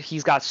love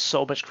he's got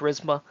so much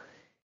charisma.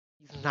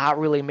 He's not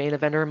really a main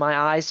eventer in my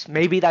eyes.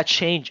 Maybe that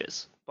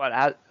changes,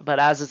 but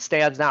as it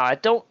stands now, I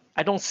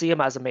don't see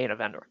him as a main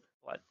eventer.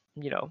 But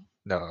they,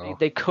 No.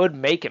 they could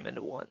make him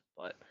into one,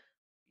 but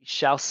we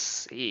shall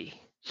see.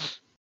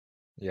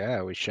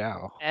 Yeah, we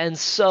shall. And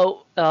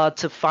so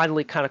to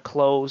finally kind of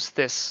close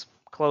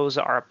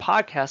our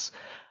podcast,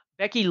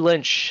 Becky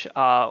Lynch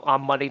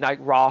on Monday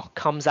Night Raw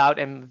comes out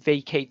and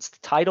vacates the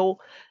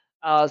title.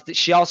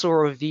 She also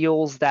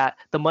reveals that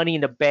the Money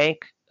in the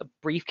Bank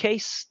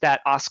briefcase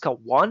that Asuka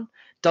won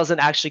doesn't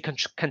actually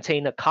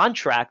contain a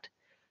contract,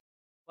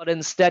 but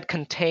instead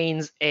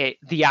contains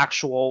the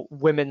actual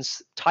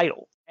women's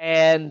title.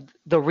 And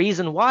the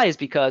reason why is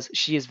because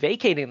she is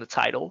vacating the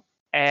title,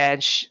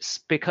 and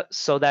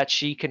so that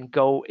she can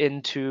go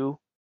into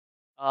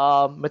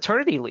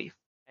maternity leave.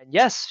 And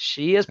yes,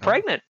 she is Oh,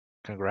 pregnant.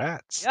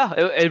 congrats. Yeah,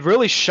 it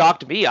really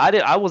shocked me.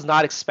 I was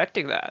not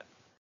expecting that,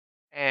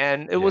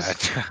 and it Yeah.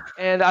 was,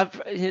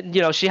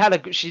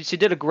 and she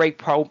did a great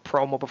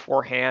promo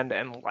beforehand,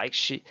 and like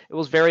it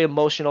was very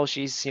emotional.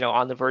 She's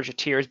on the verge of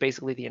tears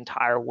basically the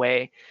entire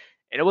way,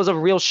 and it was a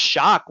real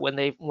shock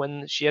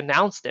when she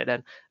announced it,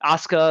 and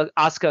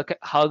Asuka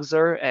hugs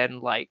her,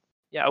 and like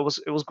yeah, it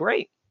was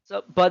great.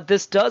 So, but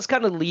this does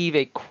kind of leave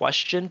a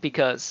question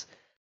because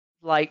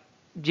like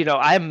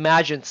I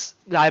imagine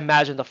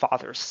the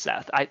father is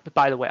Seth.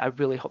 By the way, I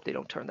really hope they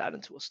don't turn that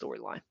into a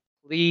storyline.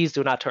 Please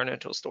do not turn it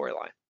into a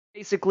storyline.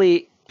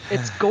 basically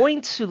it's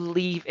going to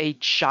leave a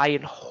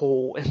giant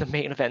hole in the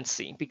main event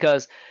scene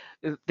because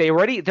they're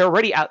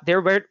already out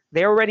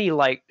they're already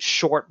like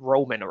short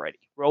Roman already.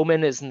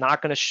 Roman's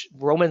not gonna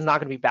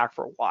be back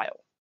for a while.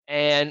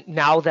 And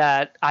now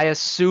that I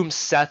assume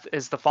Seth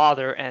is the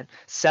father and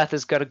Seth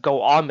is gonna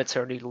go on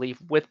maternity leave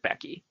with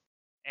Becky,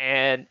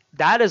 and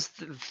that is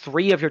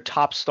three of your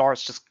top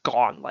stars just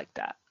gone like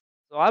that.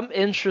 So I'm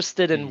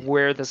interested in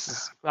where this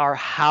is or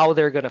how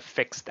they're gonna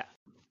fix that.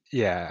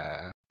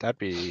 Yeah, it'd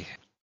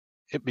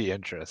be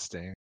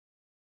interesting.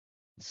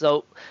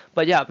 So,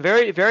 but yeah,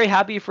 very very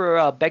happy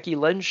for Becky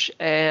Lynch,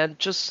 and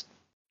just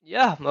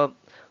yeah,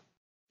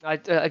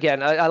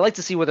 I like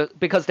to see whether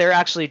because they're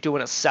actually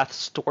doing a Seth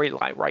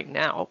storyline right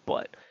now,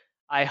 but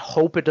I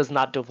hope it does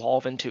not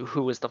devolve into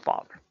who is the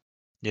father.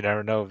 You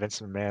never know, Vince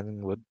McMahon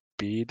would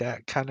be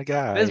that kind of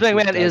guy. Vince He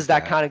McMahon is does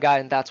that that. kind of guy,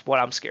 and that's what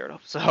I'm scared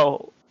of.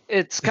 So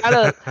it's kind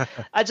of,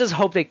 I just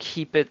hope they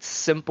keep it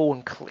simple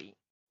and clean.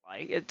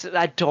 Like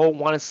I don't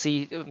want to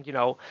see,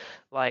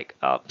 like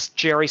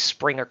Jerry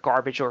Springer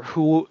garbage or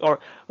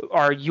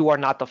you are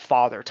not the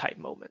father type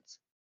moments.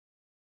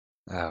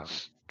 Oh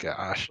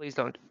gosh, Please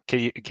don't. can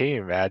you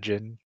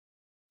imagine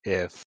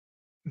if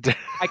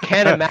I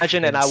can't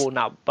imagine, and ins- I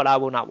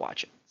will not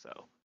watch it.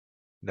 So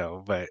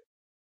no, but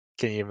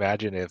can you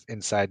imagine if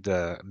inside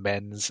the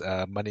men's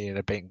Money in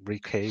the Bank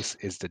briefcase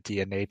is the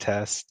DNA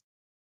test?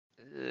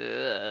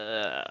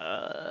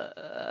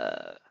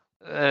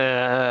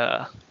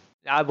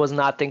 I was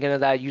not thinking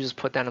of that. You just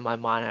put that in my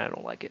mind, and I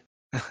don't like it.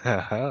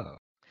 Oh,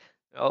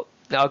 Oh,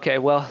 okay.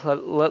 Well,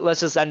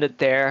 let's just end it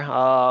there.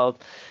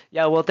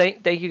 Yeah. Well,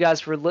 thank you guys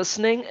for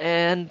listening,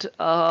 and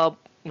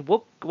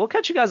we'll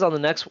catch you guys on the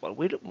next one.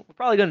 We're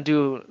probably gonna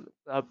do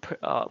a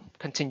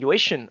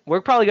continuation.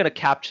 We're probably gonna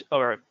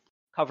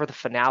cover the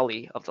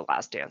finale of The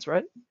Last Dance,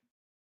 right?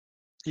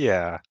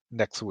 yeah,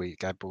 next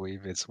week I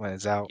believe is when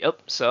it's out.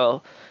 Yep.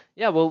 So,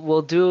 yeah,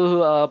 we'll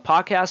do a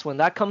podcast when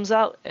that comes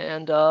out,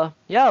 and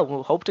yeah,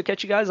 we'll hope to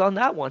catch you guys on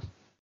that one.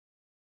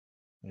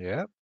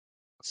 Yep.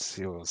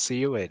 We'll see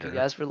you Thank you later.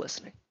 guys for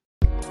listening.